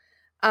that,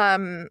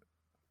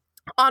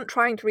 aren't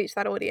trying to reach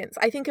that audience.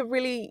 I think a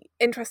really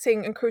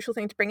interesting and crucial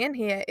thing to bring in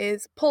here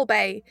is Paul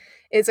Bay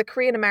is a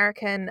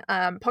Korean-American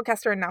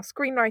podcaster and now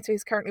screenwriter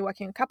who's currently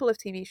working on a couple of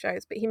TV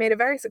shows, but he made a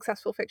very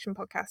successful fiction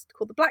podcast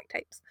called The Black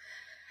Tapes.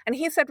 And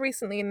he said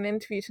recently in an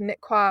interview to Nick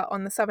Qua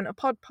on the 7 A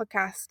Pod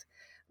podcast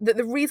that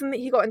the reason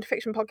that he got into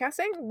fiction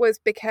podcasting was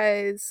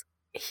because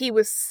he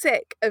was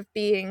sick of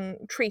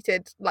being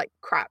treated like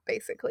crap,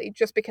 basically,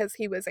 just because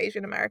he was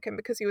Asian American,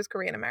 because he was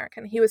Korean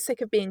American. He was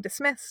sick of being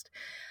dismissed,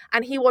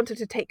 and he wanted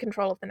to take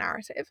control of the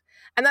narrative.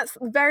 And that's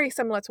very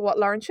similar to what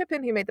Lauren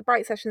Shippen, who made the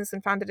Bright Sessions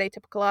and founded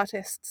Atypical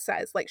Artists,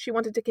 says. Like, she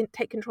wanted to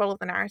take control of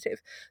the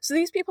narrative. So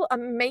these people are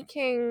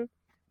making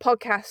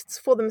podcasts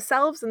for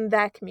themselves and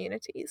their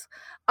communities.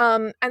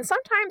 And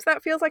sometimes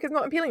that feels like it's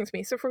not appealing to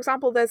me. So, for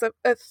example, there's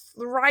a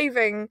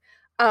thriving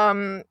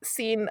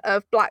scene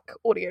of Black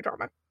audio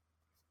drama.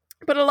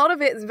 But a lot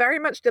of it is very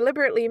much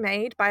deliberately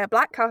made by a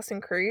Black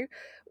casting crew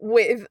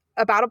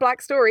about a Black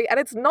story, and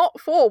it's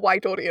not for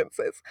white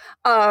audiences.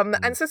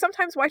 And so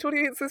sometimes white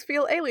audiences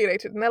feel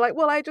alienated, and they're like,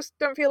 well, I just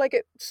don't feel like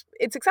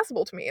it's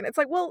accessible to me. And it's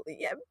like, well,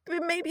 yeah,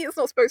 but maybe it's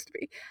not supposed to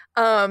be.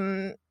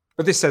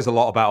 But this says a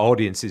lot about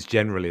audiences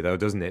generally, though,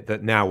 doesn't it?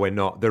 That now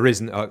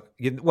there's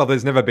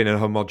never been a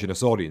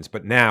homogenous audience,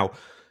 but now,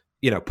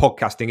 you know,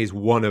 podcasting is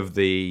one of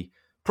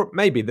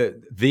maybe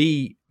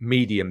the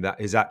medium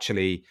that is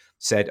actually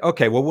said,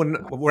 okay, well,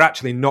 we're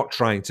actually not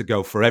trying to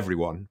go for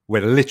everyone.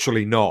 We're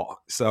literally not.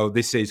 So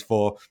this is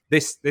for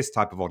this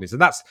type of audience,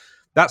 and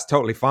that's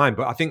totally fine.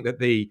 But I think that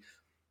the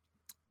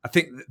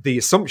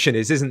assumption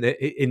is, isn't it,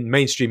 in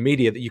mainstream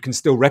media, that you can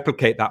still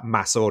replicate that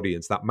mass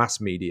audience, that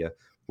mass media,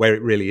 where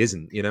it really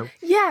isn't, you know?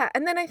 Yeah,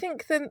 and then I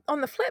think then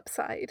on the flip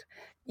side,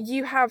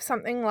 you have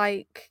something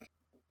like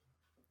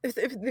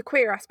the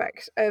queer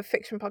aspect of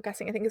fiction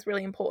podcasting. I think is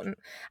really important.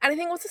 And I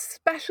think what's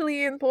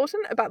especially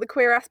important about the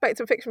queer aspects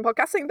of fiction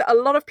podcasting that a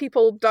lot of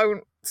people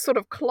don't sort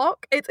of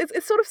clock,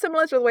 it's sort of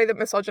similar to the way that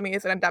misogyny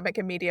is an endemic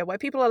in media, where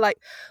people are like,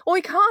 oh,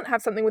 we can't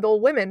have something with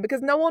all women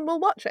because no one will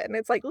watch it. And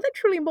it's like,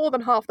 literally more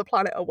than half the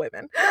planet are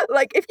women.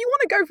 Like, if you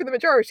want to go for the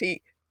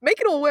majority, make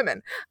it all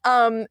women.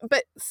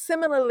 But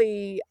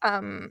similarly,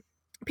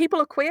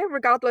 people are queer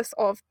regardless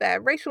of their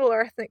racial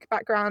or ethnic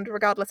background,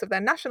 regardless of their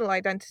national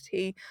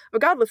identity,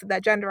 regardless of their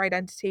gender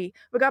identity,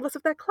 regardless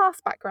of their class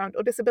background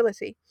or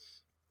disability.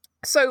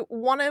 So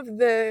one of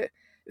the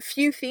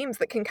few themes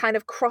that can kind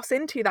of cross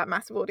into that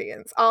massive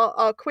audience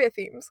are queer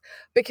themes,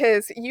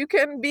 because you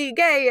can be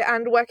gay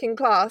and working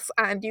class,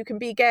 and you can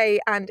be gay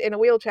and in a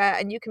wheelchair,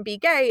 and you can be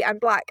gay and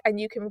black, and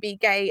you can be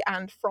gay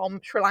and from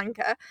Sri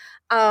Lanka,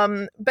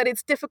 but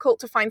it's difficult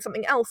to find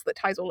something else that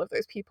ties all of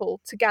those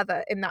people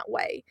together in that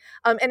way,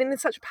 and in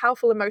such a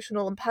powerful,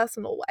 emotional and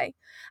personal way.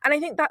 And I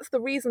think that's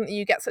the reason that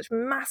you get such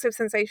massive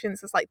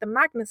sensations as like the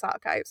Magnus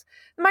Archives.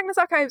 The Magnus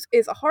Archives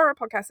is a horror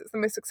podcast. It's the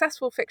most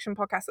successful fiction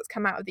podcast that's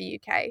come out of the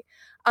UK.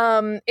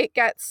 It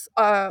gets,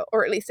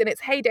 or at least in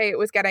its heyday, it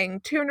was getting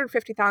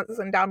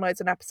 250,000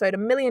 downloads an episode,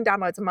 1 million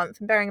downloads a month.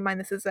 And bearing in mind,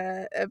 this is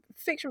a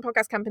fiction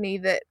podcast company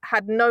that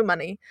had no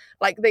money.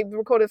 Like, they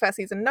recorded the first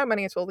season, no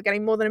money at all. They're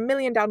getting more than 1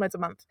 million downloads a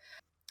month.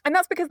 And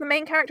that's because the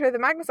main character of the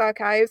Magnus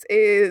Archives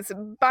is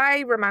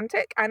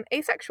bi-romantic and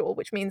asexual,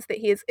 which means that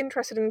he is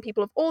interested in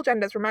people of all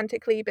genders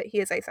romantically, but he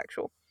is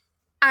asexual.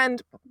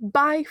 And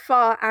by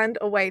far and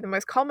away, the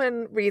most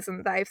common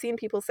reason that I've seen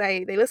people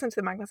say they listen to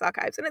the Magnus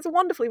Archives, and it's a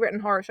wonderfully written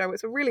horror show,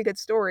 it's a really good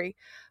story,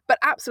 but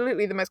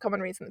absolutely the most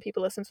common reason that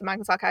people listen to the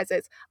Magnus Archives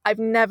is, I've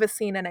never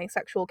seen an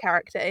asexual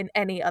character in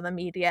any other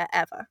media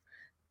ever.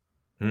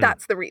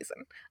 That's the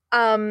reason.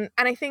 And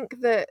I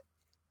think that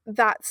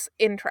that's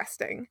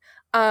interesting.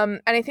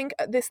 And I think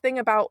this thing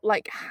about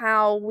like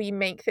how we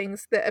make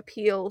things that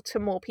appeal to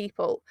more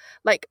people,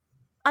 like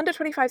under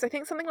 25s, I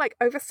think something like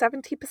over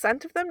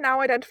 70% of them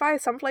now identify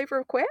as some flavor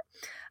of queer.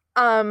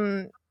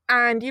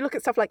 And you look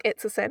at stuff like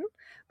It's a Sin,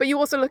 but you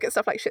also look at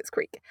stuff like Schitt's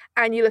Creek,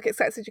 and you look at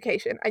Sex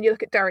Education, and you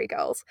look at Derry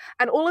Girls,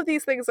 and all of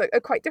these things are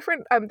quite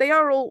different. They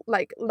are all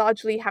like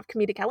largely have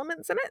comedic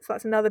elements in it, so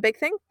that's another big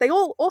thing. They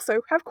all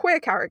also have queer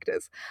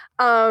characters.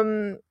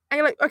 And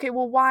you're like, okay,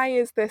 well, why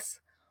is this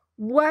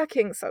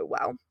working so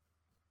well?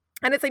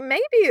 And it's like,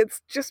 maybe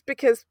it's just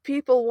because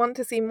people want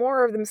to see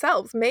more of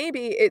themselves.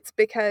 Maybe it's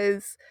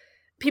because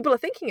people are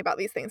thinking about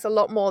these things a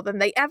lot more than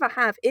they ever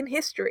have in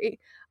history,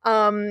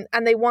 and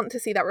they want to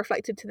see that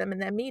reflected to them in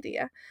their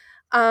media.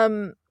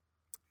 And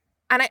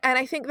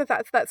I think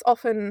that's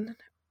often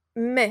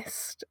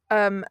missed.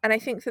 And I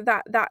think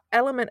that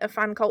element of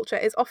fan culture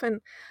is often,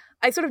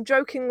 I sort of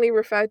jokingly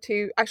refer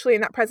to, actually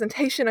in that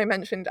presentation I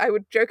mentioned, I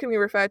would jokingly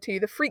refer to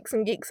the freaks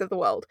and geeks of the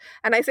world.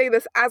 And I say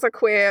this as a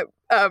queer,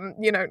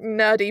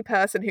 nerdy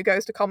person who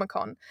goes to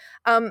Comic-Con.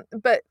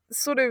 But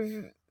sort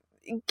of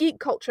geek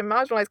culture,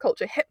 marginalized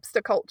culture,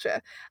 hipster culture,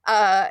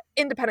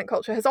 independent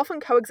culture has often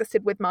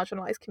coexisted with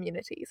marginalized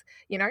communities.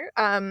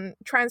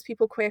 Trans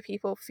people, queer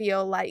people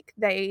feel like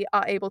they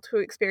are able to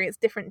experience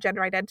different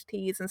gender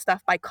identities and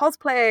stuff by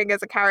cosplaying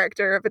as a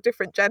character of a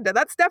different gender.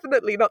 That's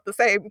definitely not the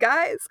same,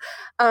 guys.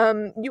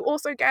 You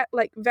also get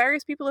like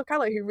various people of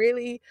color who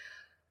really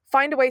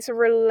find a way to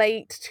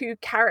relate to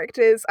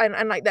characters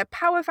and like their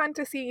power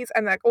fantasies,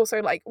 and like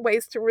also like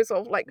ways to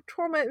resolve like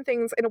trauma and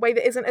things in a way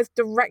that isn't as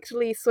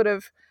directly sort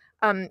of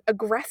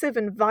aggressive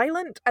and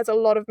violent as a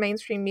lot of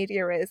mainstream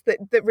media is,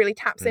 that really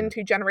taps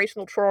into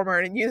generational trauma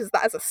and uses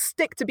that as a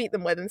stick to beat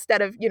them with,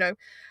 instead of,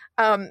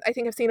 I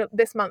think I've seen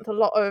this month a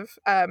lot of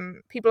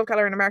people of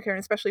color in America, and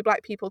especially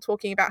Black people,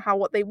 talking about how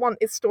what they want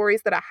is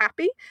stories that are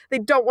happy. They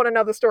don't want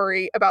another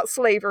story about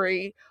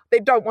slavery. They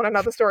don't want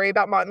another story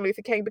about Martin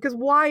Luther King, because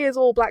why is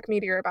all Black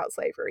media about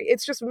slavery?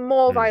 It's just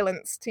more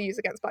violence to use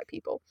against Black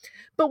people.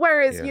 But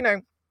whereas,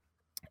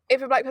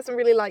 if a Black person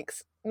really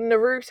likes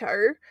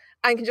Naruto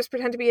and can just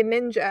pretend to be a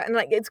ninja, and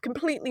like it's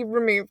completely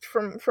removed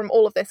from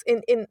all of this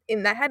in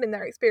their head, in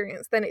their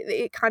experience, then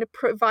it kind of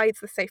provides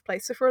the safe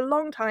place. So for a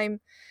long time,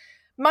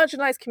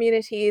 marginalized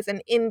communities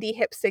and indie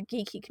hipster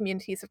geeky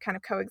communities have kind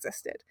of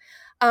coexisted.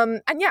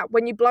 And yeah,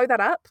 when you blow that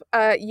up,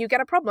 you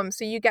get a problem.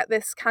 So you get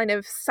this kind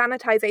of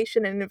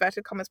sanitization in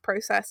inverted commas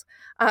process,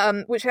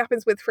 which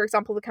happens with, for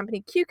example, the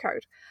company Q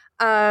Code,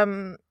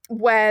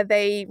 where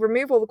they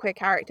remove all the queer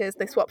characters,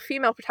 they swap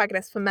female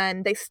protagonists for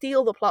men, they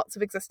steal the plots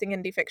of existing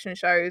indie fiction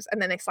shows,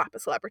 and then they slap a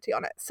celebrity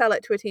on it, sell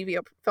it to a TV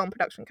or film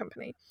production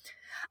company.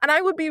 And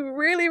I would be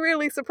really,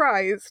 really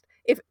surprised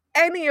if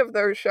any of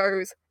those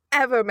shows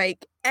ever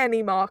make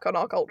any mark on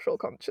our cultural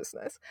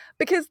consciousness,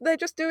 because they're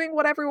just doing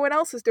what everyone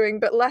else is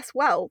doing, but less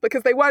well,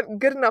 because they weren't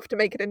good enough to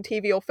make it in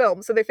TV or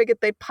film, so they figured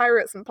they'd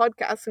pirate some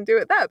podcasts and do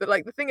it there. But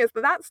like the thing is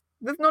that's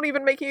not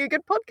even making a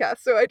good podcast.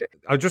 So I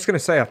was just going to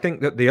say, I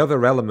think that the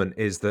other element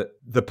is that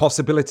the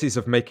possibilities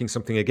of making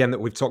something, again, that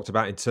we've talked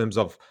about in terms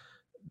of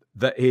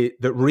that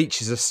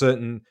reaches a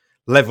certain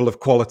level of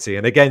quality.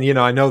 And again,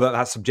 I know that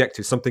that's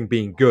subjective, something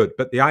being good,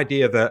 but the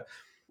idea that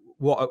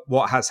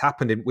what has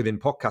happened within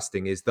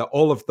podcasting is that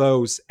all of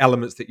those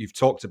elements that you've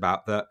talked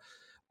about that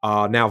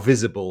are now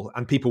visible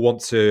and people want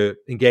to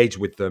engage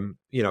with them,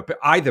 but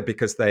either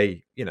because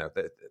they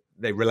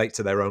relate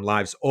to their own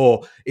lives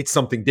or it's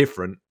something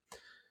different.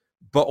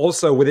 But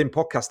also within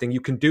podcasting,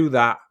 you can do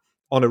that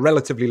on a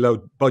relatively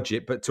low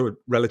budget, but to a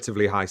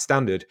relatively high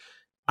standard.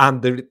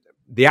 And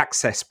the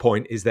access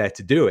point is there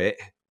to do it,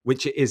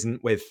 which it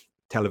isn't with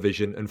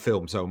television and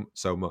film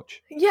so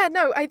much. Yeah,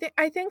 no, I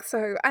think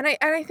so. And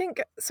I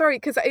think, sorry,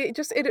 because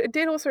it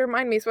did also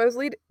remind me, so I was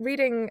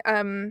reading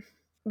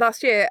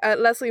last year,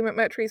 Leslie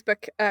McMurtry's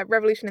book,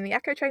 Revolution in the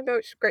Echo Chamber,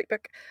 which is a great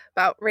book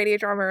about radio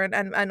drama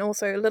and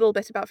also a little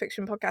bit about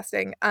fiction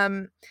podcasting.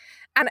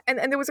 And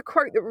there was a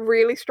quote that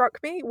really struck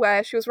me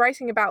where she was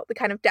writing about the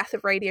kind of death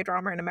of radio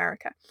drama in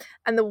America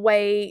and the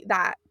way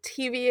that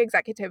TV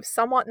executives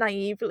somewhat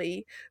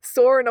naively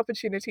saw an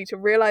opportunity to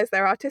realize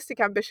their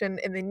artistic ambition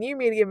in the new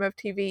medium of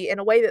TV in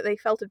a way that they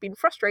felt had been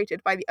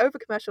frustrated by the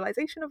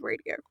over-commercialization of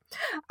radio.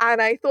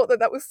 And I thought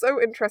that was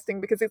so interesting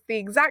because it's the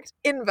exact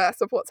inverse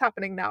of what's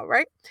happening now,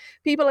 right?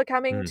 People are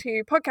coming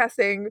to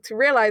podcasting to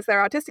realize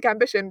their artistic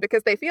ambition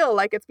because they feel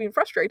like it's been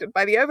frustrated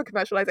by the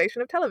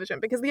over-commercialization of television,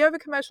 because the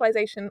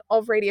over-commercialization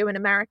of radio in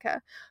America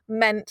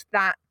meant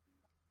that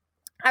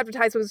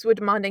advertisers were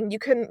demanding you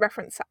couldn't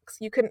reference sex,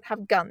 you couldn't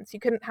have guns, you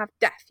couldn't have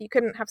death, you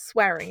couldn't have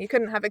swearing, you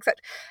couldn't have etc.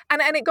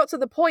 And it got to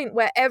the point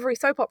where every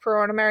soap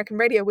opera on American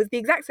radio was the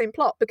exact same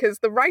plot because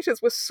the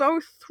writers were so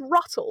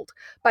throttled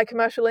by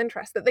commercial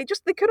interest that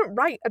they couldn't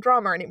write a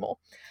drama anymore.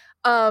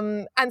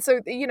 And so,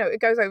 it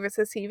goes over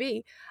to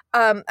TV.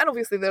 And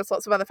obviously there's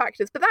lots of other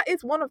factors, but that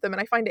is one of them,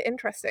 and I find it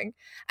interesting.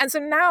 And so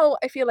now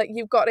I feel like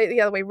you've got it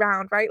the other way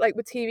round, right? Like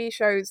with TV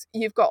shows,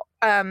 you've got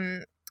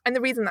and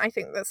the reason I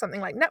think that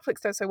something like Netflix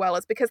does so well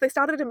is because they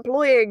started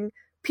employing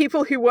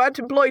people who weren't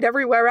employed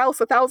everywhere else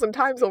 1,000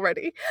 times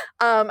already.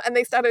 And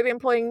they started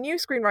employing new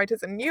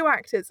screenwriters and new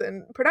actors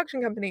and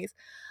production companies.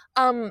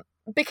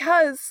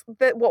 Because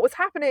what was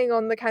happening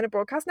on the kind of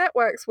broadcast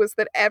networks was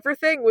that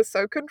everything was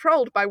so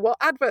controlled by what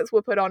adverts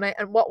were put on it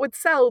and what would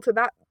sell to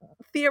that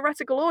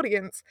theoretical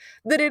audience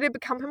that it had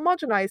become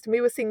homogenized, and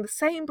we were seeing the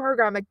same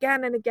program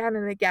again and again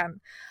and again.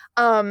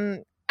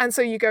 And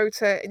so you go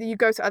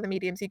to other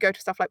mediums, you go to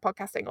stuff like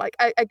podcasting, like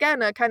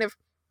again, a kind of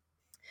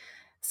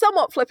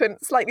somewhat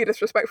flippant, slightly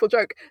disrespectful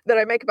joke that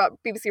I make about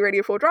BBC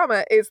Radio 4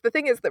 drama is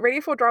that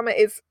Radio 4 drama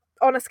is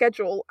on a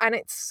schedule and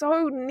it's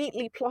so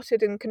neatly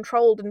plotted and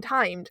controlled and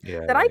timed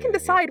that I can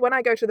decide when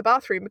I go to the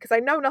bathroom because I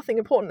know nothing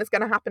important is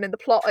going to happen in the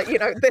plot at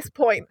this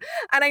point,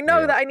 and I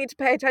know that I need to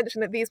pay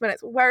attention at these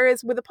minutes.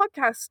 Whereas with a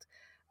podcast,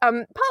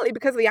 partly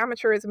because of the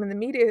amateurism in the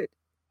media,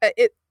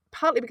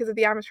 partly because of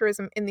the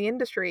amateurism in the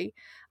industry,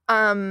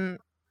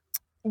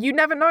 you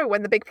never know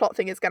when the big plot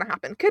thing is going to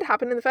happen. Could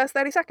happen in the first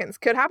 30 seconds,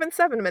 could happen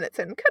 7 minutes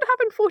in, could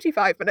happen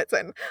 45 minutes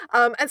in.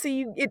 And so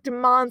it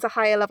demands a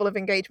higher level of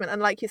engagement.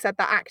 And like you said,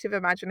 that active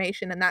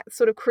imagination and that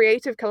sort of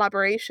creative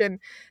collaboration,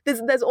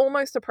 there's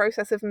almost a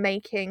process of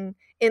making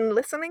in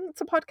listening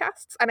to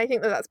podcasts. And I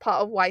think that's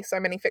part of why so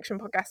many fiction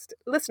podcast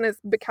listeners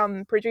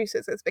become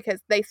producers, is because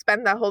they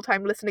spend their whole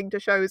time listening to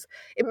shows,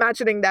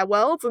 imagining their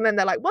worlds. And then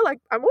they're like, well,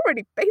 I'm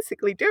already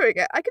basically doing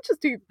it. I could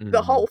just do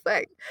the whole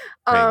thing.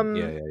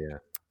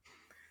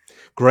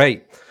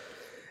 Great.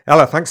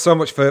 Ella, thanks so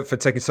much for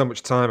taking so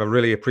much time. I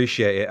really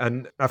appreciate it.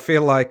 And I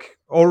feel like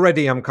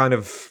already I'm kind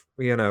of,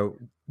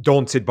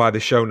 daunted by the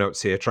show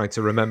notes here, trying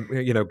to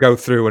remember, go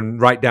through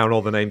and write down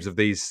all the names of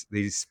these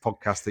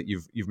podcasts that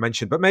you've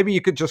mentioned. But maybe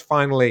you could just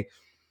finally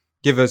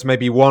give us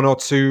maybe one or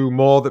two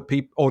more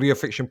audio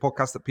fiction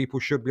podcasts that people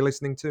should be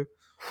listening to.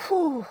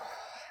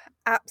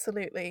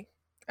 Absolutely.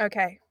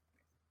 Okay.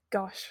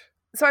 Gosh.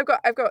 So I've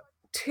got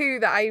two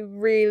that I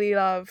really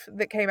love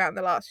that came out in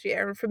the last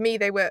year, and for me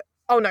they were.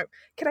 Oh no!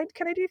 Can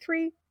I do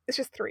three? It's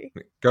just three.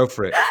 Go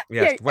for it.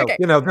 Yes. Yeah, well, okay.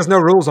 There's no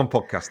rules on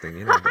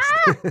podcasting.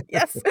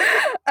 Yes.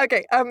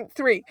 Okay.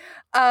 Three.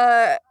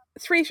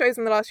 Three shows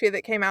in the last year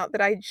that came out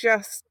that I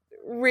just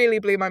really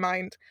blew my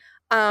mind.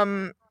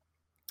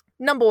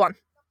 Number one,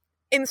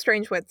 In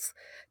Strange Woods.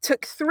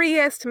 Took 3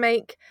 years to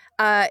make,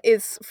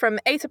 is from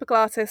Atypical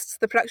Artists,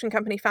 the production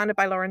company founded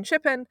by Lauren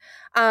Shippen,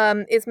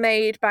 is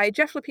made by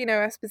Jeff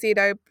Lupino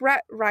Esposito,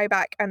 Brett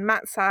Ryback, and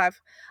Matt Sav.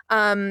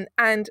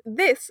 And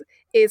this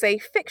is a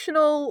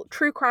fictional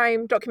true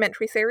crime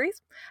documentary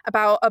series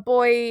about a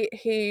boy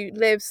who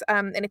lives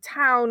in a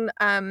town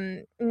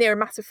near a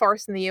massive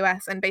forest in the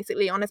US, and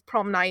basically on his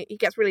prom night, he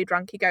gets really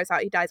drunk, he goes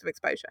out, he dies of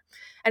exposure.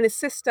 And his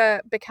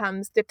sister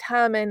becomes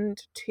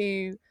determined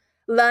to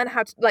learn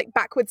how to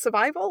backwards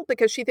survival,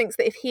 because she thinks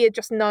that if he had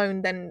just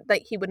known, then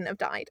he wouldn't have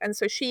died. And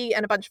so she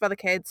and a bunch of other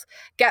kids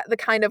get the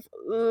kind of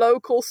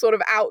local sort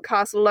of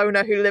outcast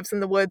loner who lives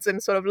in the woods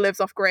and sort of lives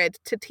off grid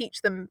to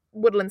teach them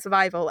woodland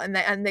survival. And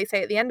they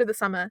say at the end of the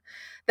summer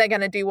they're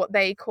going to do what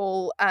they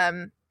call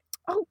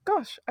oh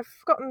gosh, I've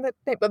forgotten the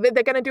name, but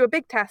they're going to do a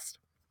big test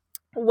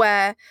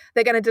where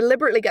they're going to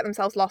deliberately get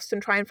themselves lost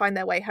and try and find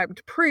their way home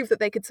to prove that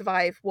they could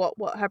survive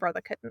what her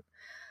brother couldn't.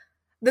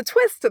 The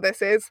twist to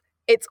this is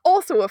it's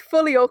also a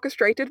fully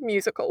orchestrated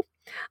musical.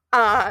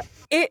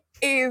 It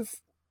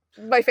is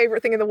my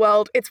favorite thing in the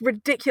world. It's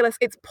ridiculous.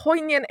 It's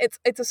poignant.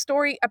 It's a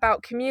story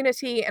about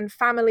community and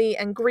family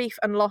and grief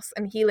and loss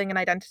and healing and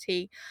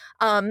identity.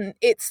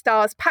 It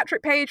stars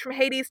Patrick Page from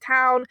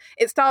Hadestown.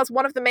 It stars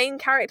one of the main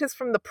characters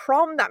from The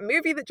Prom, that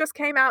movie that just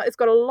came out. It's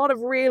got a lot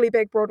of really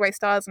big Broadway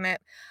stars in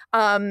it.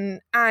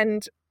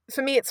 And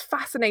for me, it's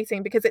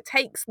fascinating because it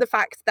takes the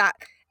fact that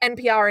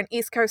NPR and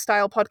East Coast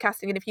style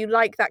podcasting, and if you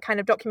like that kind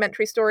of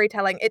documentary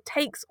storytelling, it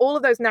takes all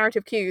of those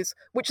narrative cues,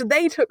 which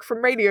they took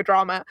from radio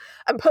drama,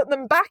 and put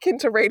them back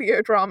into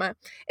radio drama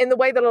in the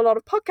way that a lot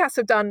of podcasts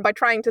have done by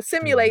trying to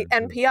simulate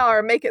NPR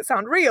and make it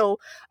sound real.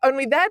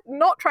 Only they're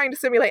not trying to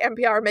simulate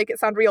NPR and make it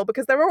sound real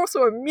because they're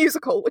also a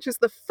musical, which is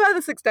the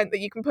furthest extent that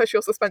you can push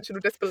your suspension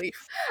of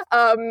disbelief.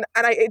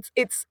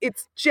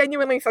 It's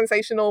genuinely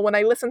sensational. When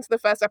I listened to the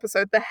first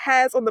episode, the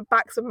hairs on the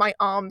backs of my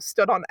arms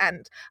stood on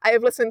end. I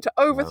have listened to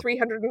over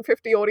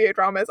 350 audio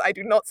dramas. I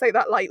do not say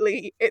that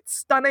lightly. It's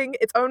stunning.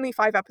 It's only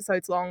 5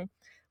 episodes long.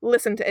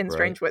 Listen to In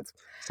Strange Woods.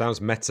 Sounds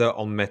meta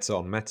on meta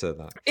on meta,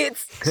 that.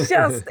 It's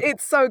just,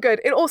 it's so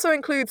good. It also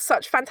includes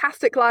such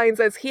fantastic lines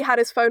as "he had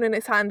his phone in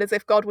his hand as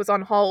if God was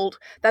on hold.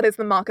 That is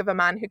the mark of a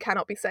man who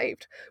cannot be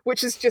saved,"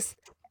 which is just,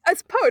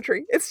 it's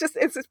poetry. It's just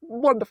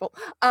wonderful.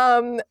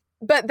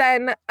 But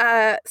then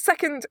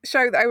second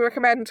show that I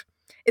recommend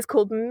is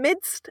called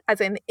Midst, as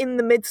in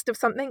the midst of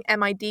something,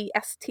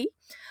 MIDST.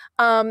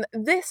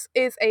 This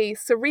is a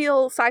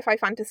surreal sci-fi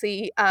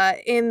fantasy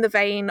in the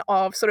vein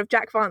of sort of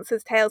Jack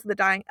Vance's Tales of the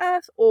Dying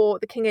Earth or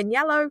The King in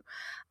Yellow.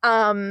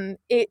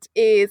 It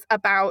is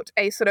about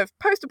a sort of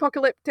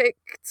post-apocalyptic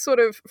sort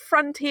of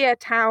frontier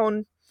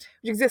town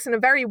which exists in a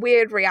very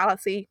weird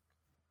reality,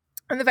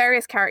 and the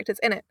various characters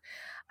in it.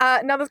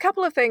 Now, there's a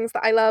couple of things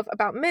that I love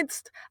about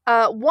Midst.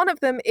 One of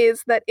them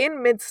is that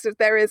in Midst,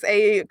 there is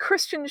a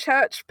Christian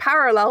church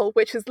parallel,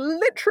 which has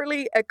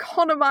literally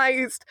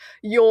economized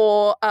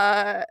your...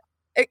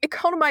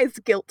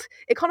 economized guilt,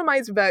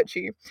 economized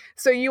virtue.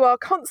 So you are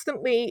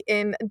constantly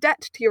in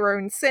debt to your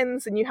own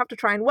sins and you have to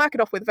try and work it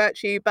off with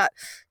virtue. But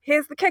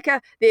here's the kicker: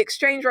 the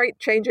exchange rate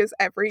changes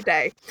every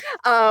day.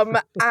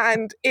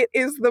 And it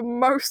is the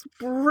most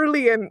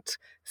brilliant,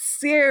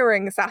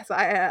 searing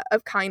satire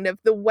of kind of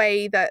the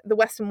way that the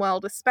Western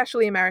world,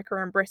 especially America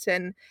and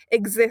Britain,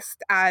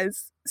 exist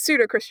as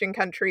pseudo-Christian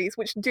countries,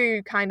 which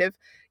do kind of,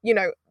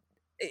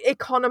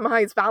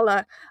 economize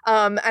valor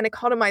and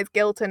economize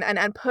guilt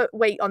and put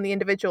weight on the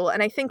individual.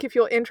 And I think if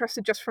you're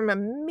interested just from a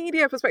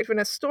media perspective and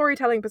a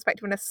storytelling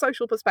perspective and a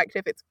social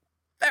perspective, it's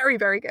very,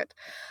 very good.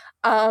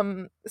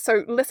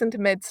 So listen to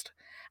Midst.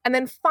 And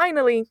then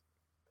finally,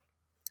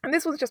 and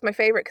this was just my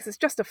favorite because it's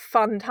just a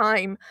fun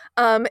time.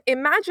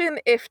 Imagine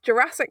if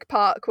Jurassic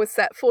Park was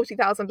set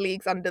 40,000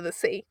 leagues under the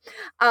sea.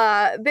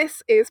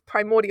 This is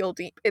Primordial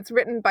Deep. It's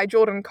written by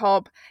Jordan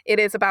Cobb. It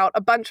is about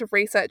a bunch of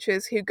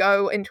researchers who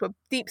go into a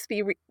deep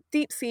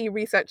sea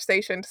research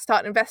station to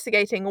start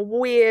investigating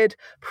weird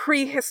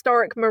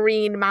prehistoric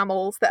marine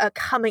mammals that are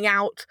coming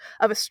out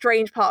of a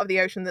strange part of the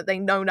ocean that they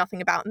know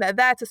nothing about. And they're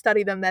there to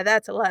study them. They're there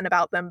to learn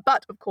about them.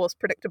 But of course,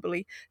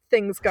 predictably,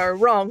 things go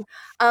wrong.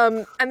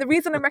 And the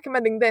reason I'm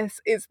recommending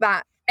this is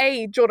that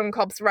Jordan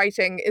Cobb's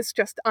writing is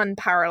just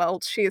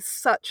unparalleled. She is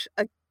such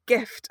a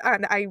gift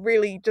and I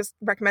really just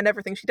recommend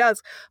everything she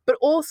does. But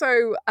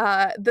also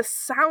the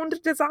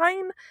sound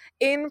design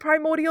in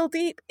Primordial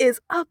Deep is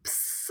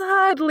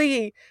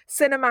absurdly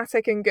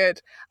cinematic and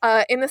good.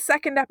 In the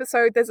second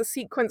episode, there's a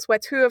sequence where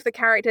 2 of the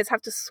characters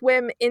have to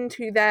swim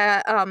into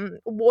their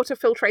water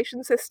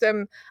filtration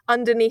system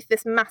underneath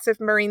this massive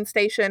marine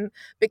station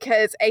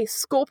because a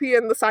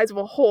scorpion the size of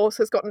a horse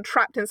has gotten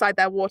trapped inside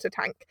their water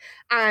tank.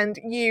 And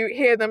you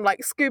hear them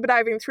like scuba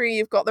diving through,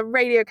 you've got the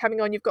radio coming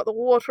on, you've got the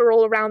water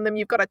all around them,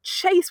 you've got a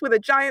chase with a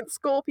giant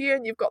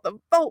scorpion, you've got the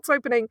vaults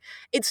opening.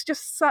 It's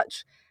just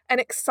such an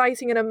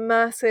exciting and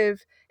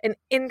immersive and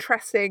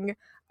interesting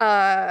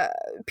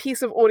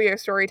piece of audio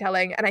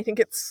storytelling, and I think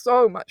it's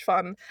so much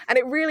fun, and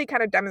it really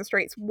kind of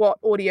demonstrates what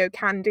audio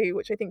can do,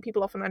 which I think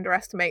people often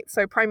underestimate.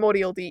 So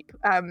Primordial Deep,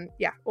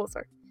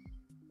 also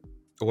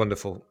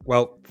wonderful.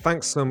 Well,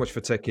 thanks so much for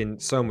taking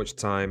so much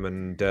time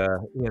and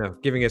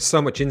giving us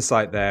so much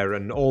insight there,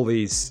 and all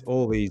these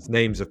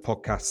names of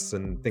podcasts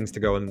and things to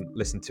go and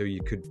listen to.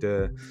 You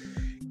could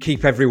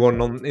keep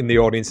everyone in the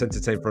audience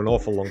entertained for an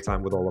awful long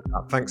time with all of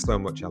that. Thanks so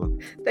much, Ellen.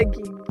 Thank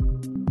you.